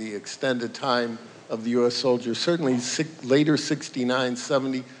 the extended time of the U.S. soldiers, certainly later 69,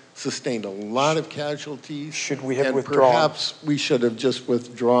 70, sustained a lot of casualties. Should we have withdrawn? Perhaps we should have just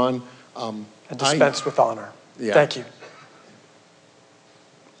withdrawn. And dispensed with honor. Yeah. Thank you.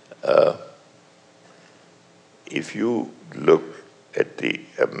 If you look at the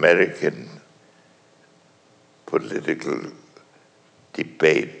American political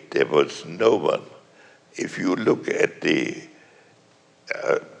debate, there was no one. If you look at the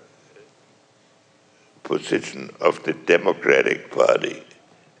position of the Democratic Party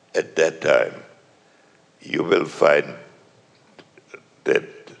at that time, you will find that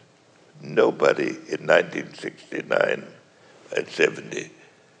nobody in 1969 and 70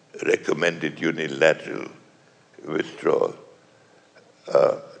 recommended unilateral withdrawal.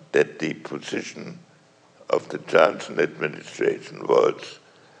 That the position of the Johnson administration was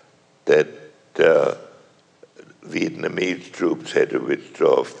that Vietnamese troops had to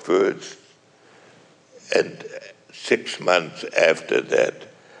withdraw first, and 6 months after that,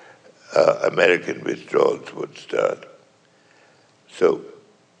 American withdrawals would start. So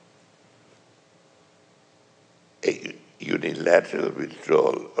a unilateral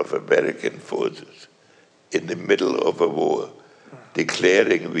withdrawal of American forces in the middle of a war,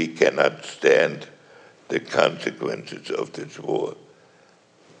 declaring we cannot stand the consequences of this war.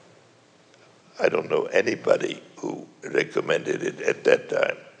 I don't know anybody who recommended it at that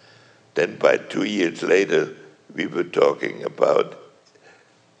time. Then by 2 years later, we were talking about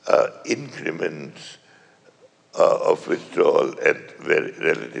increments of withdrawal and very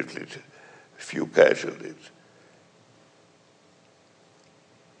relatively few casualties.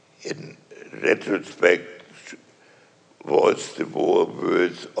 In retrospect, was the war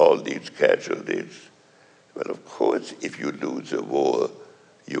worth all these casualties? Well, of course, if you lose a war,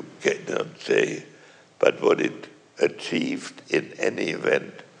 you cannot say, but what it achieved in any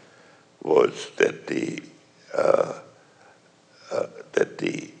event was that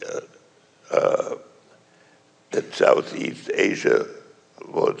that Southeast Asia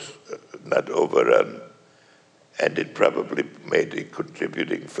was not overrun, and it probably made a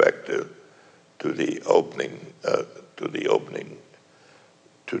contributing factor to the opening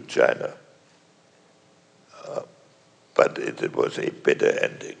to China. But it was a bitter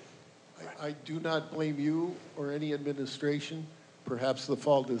ending. I do not blame you or any administration. Perhaps the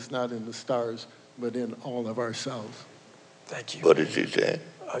fault is not in the stars, but in all of ourselves. Thank you. What did you say?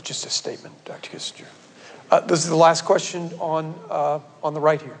 Just a statement, Dr. Kissinger. This is the last question on the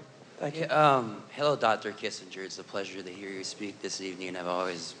right here. Thank you. Hello, Dr. Kissinger. It's a pleasure to hear you speak this evening. I've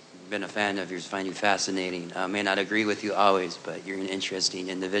always been a fan of yours, find you fascinating. I may not agree with you always, but you're an interesting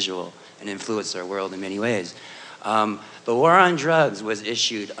individual and influence our world in many ways. The war on drugs was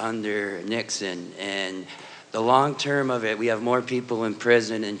issued under Nixon, and the long term of it, we have more people in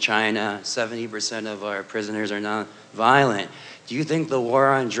prison in China. 70% of our prisoners are non-violent. Do you think the war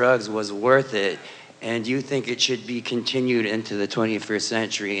on drugs was worth it? And do you think it should be continued into the 21st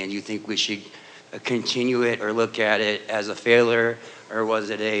century? And you think we should continue it or look at it as a failure, or was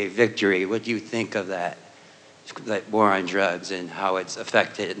it a victory? What do you think of that war on drugs and how it's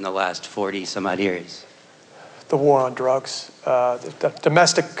affected in the last 40 some odd years? The war on drugs, the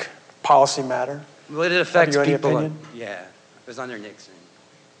domestic policy matter. Well, it affects Have you any people. opinion? Yeah, it was under Nixon.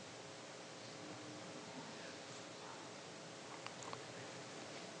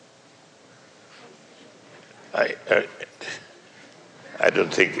 I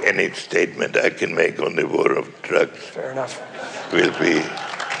don't think any statement I can make on the war of drugs will be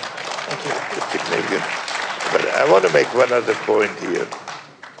significant. But I want to make one other point here.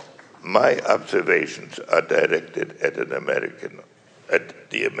 My observations are directed at the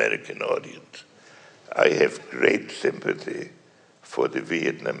American audience. I have great sympathy for the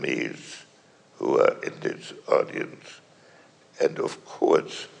Vietnamese who are in this audience. And of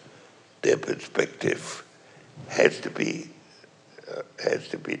course, their perspective has to be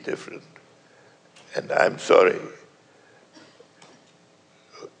different. And I'm sorry,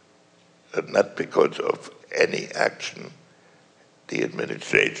 not because of any action the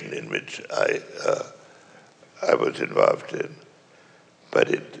administration in which I was involved in, but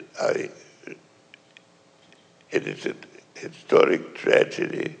it is a historic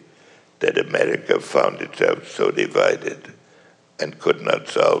tragedy that America found itself so divided and could not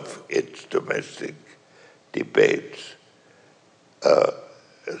solve its domestic debates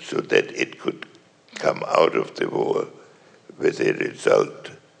so that it could come out of the war with a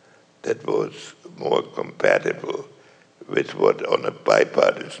result that was more compatible with what on a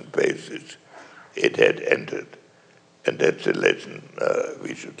bipartisan basis it had entered. And that's a lesson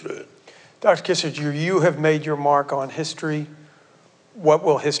we should learn. Dr. Kissinger, you have made your mark on history. What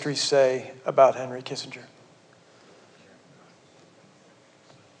will history say about Henry Kissinger?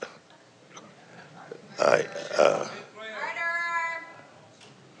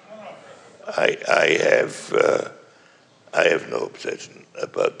 I have no obsession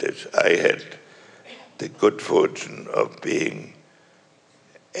about this. I had the good fortune of being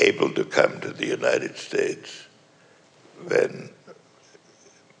able to come to the United States when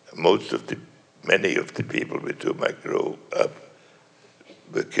many of the people with whom I grew up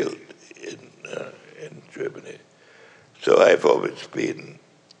were killed in Germany. So I've always been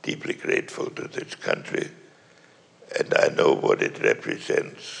deeply grateful to this country, and I know what it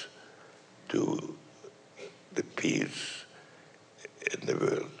represents to the peace in the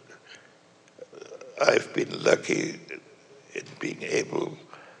world. I've been lucky in being able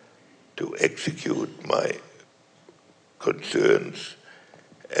to execute my concerns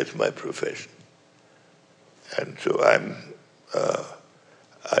as my profession. And so I'm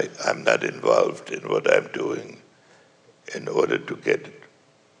not involved in what I'm doing in order to get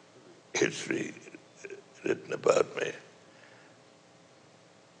history written about me.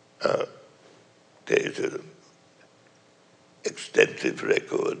 There is an extensive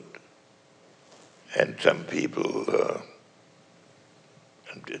record, and some people,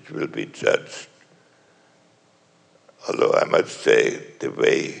 and it will be judged Although I must say the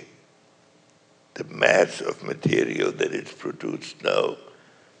mass of material that is produced now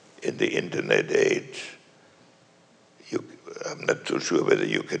in the internet age, I'm not so sure whether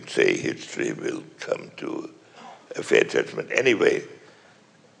you can say history will come to a fair judgment. Anyway,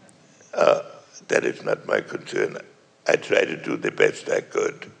 that is not my concern. I try to do the best I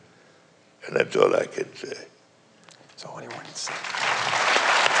could, and that's all I can say. That's all anyone can say.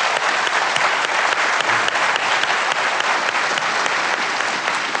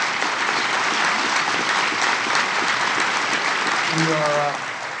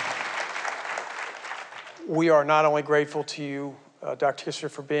 We are not only grateful to you, Dr. Kissinger,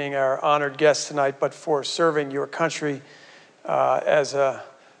 for being our honored guest tonight, but for serving your country in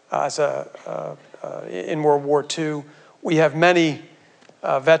World War II. We have many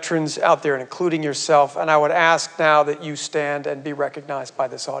veterans out there, including yourself, and I would ask now that you stand and be recognized by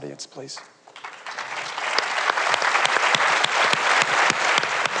this audience, please.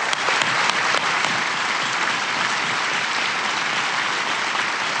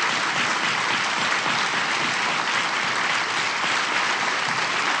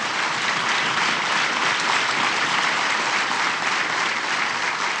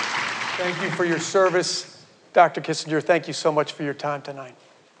 Thank you for your service, Dr. Kissinger. Thank you so much for your time tonight.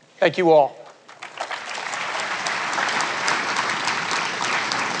 Thank you all.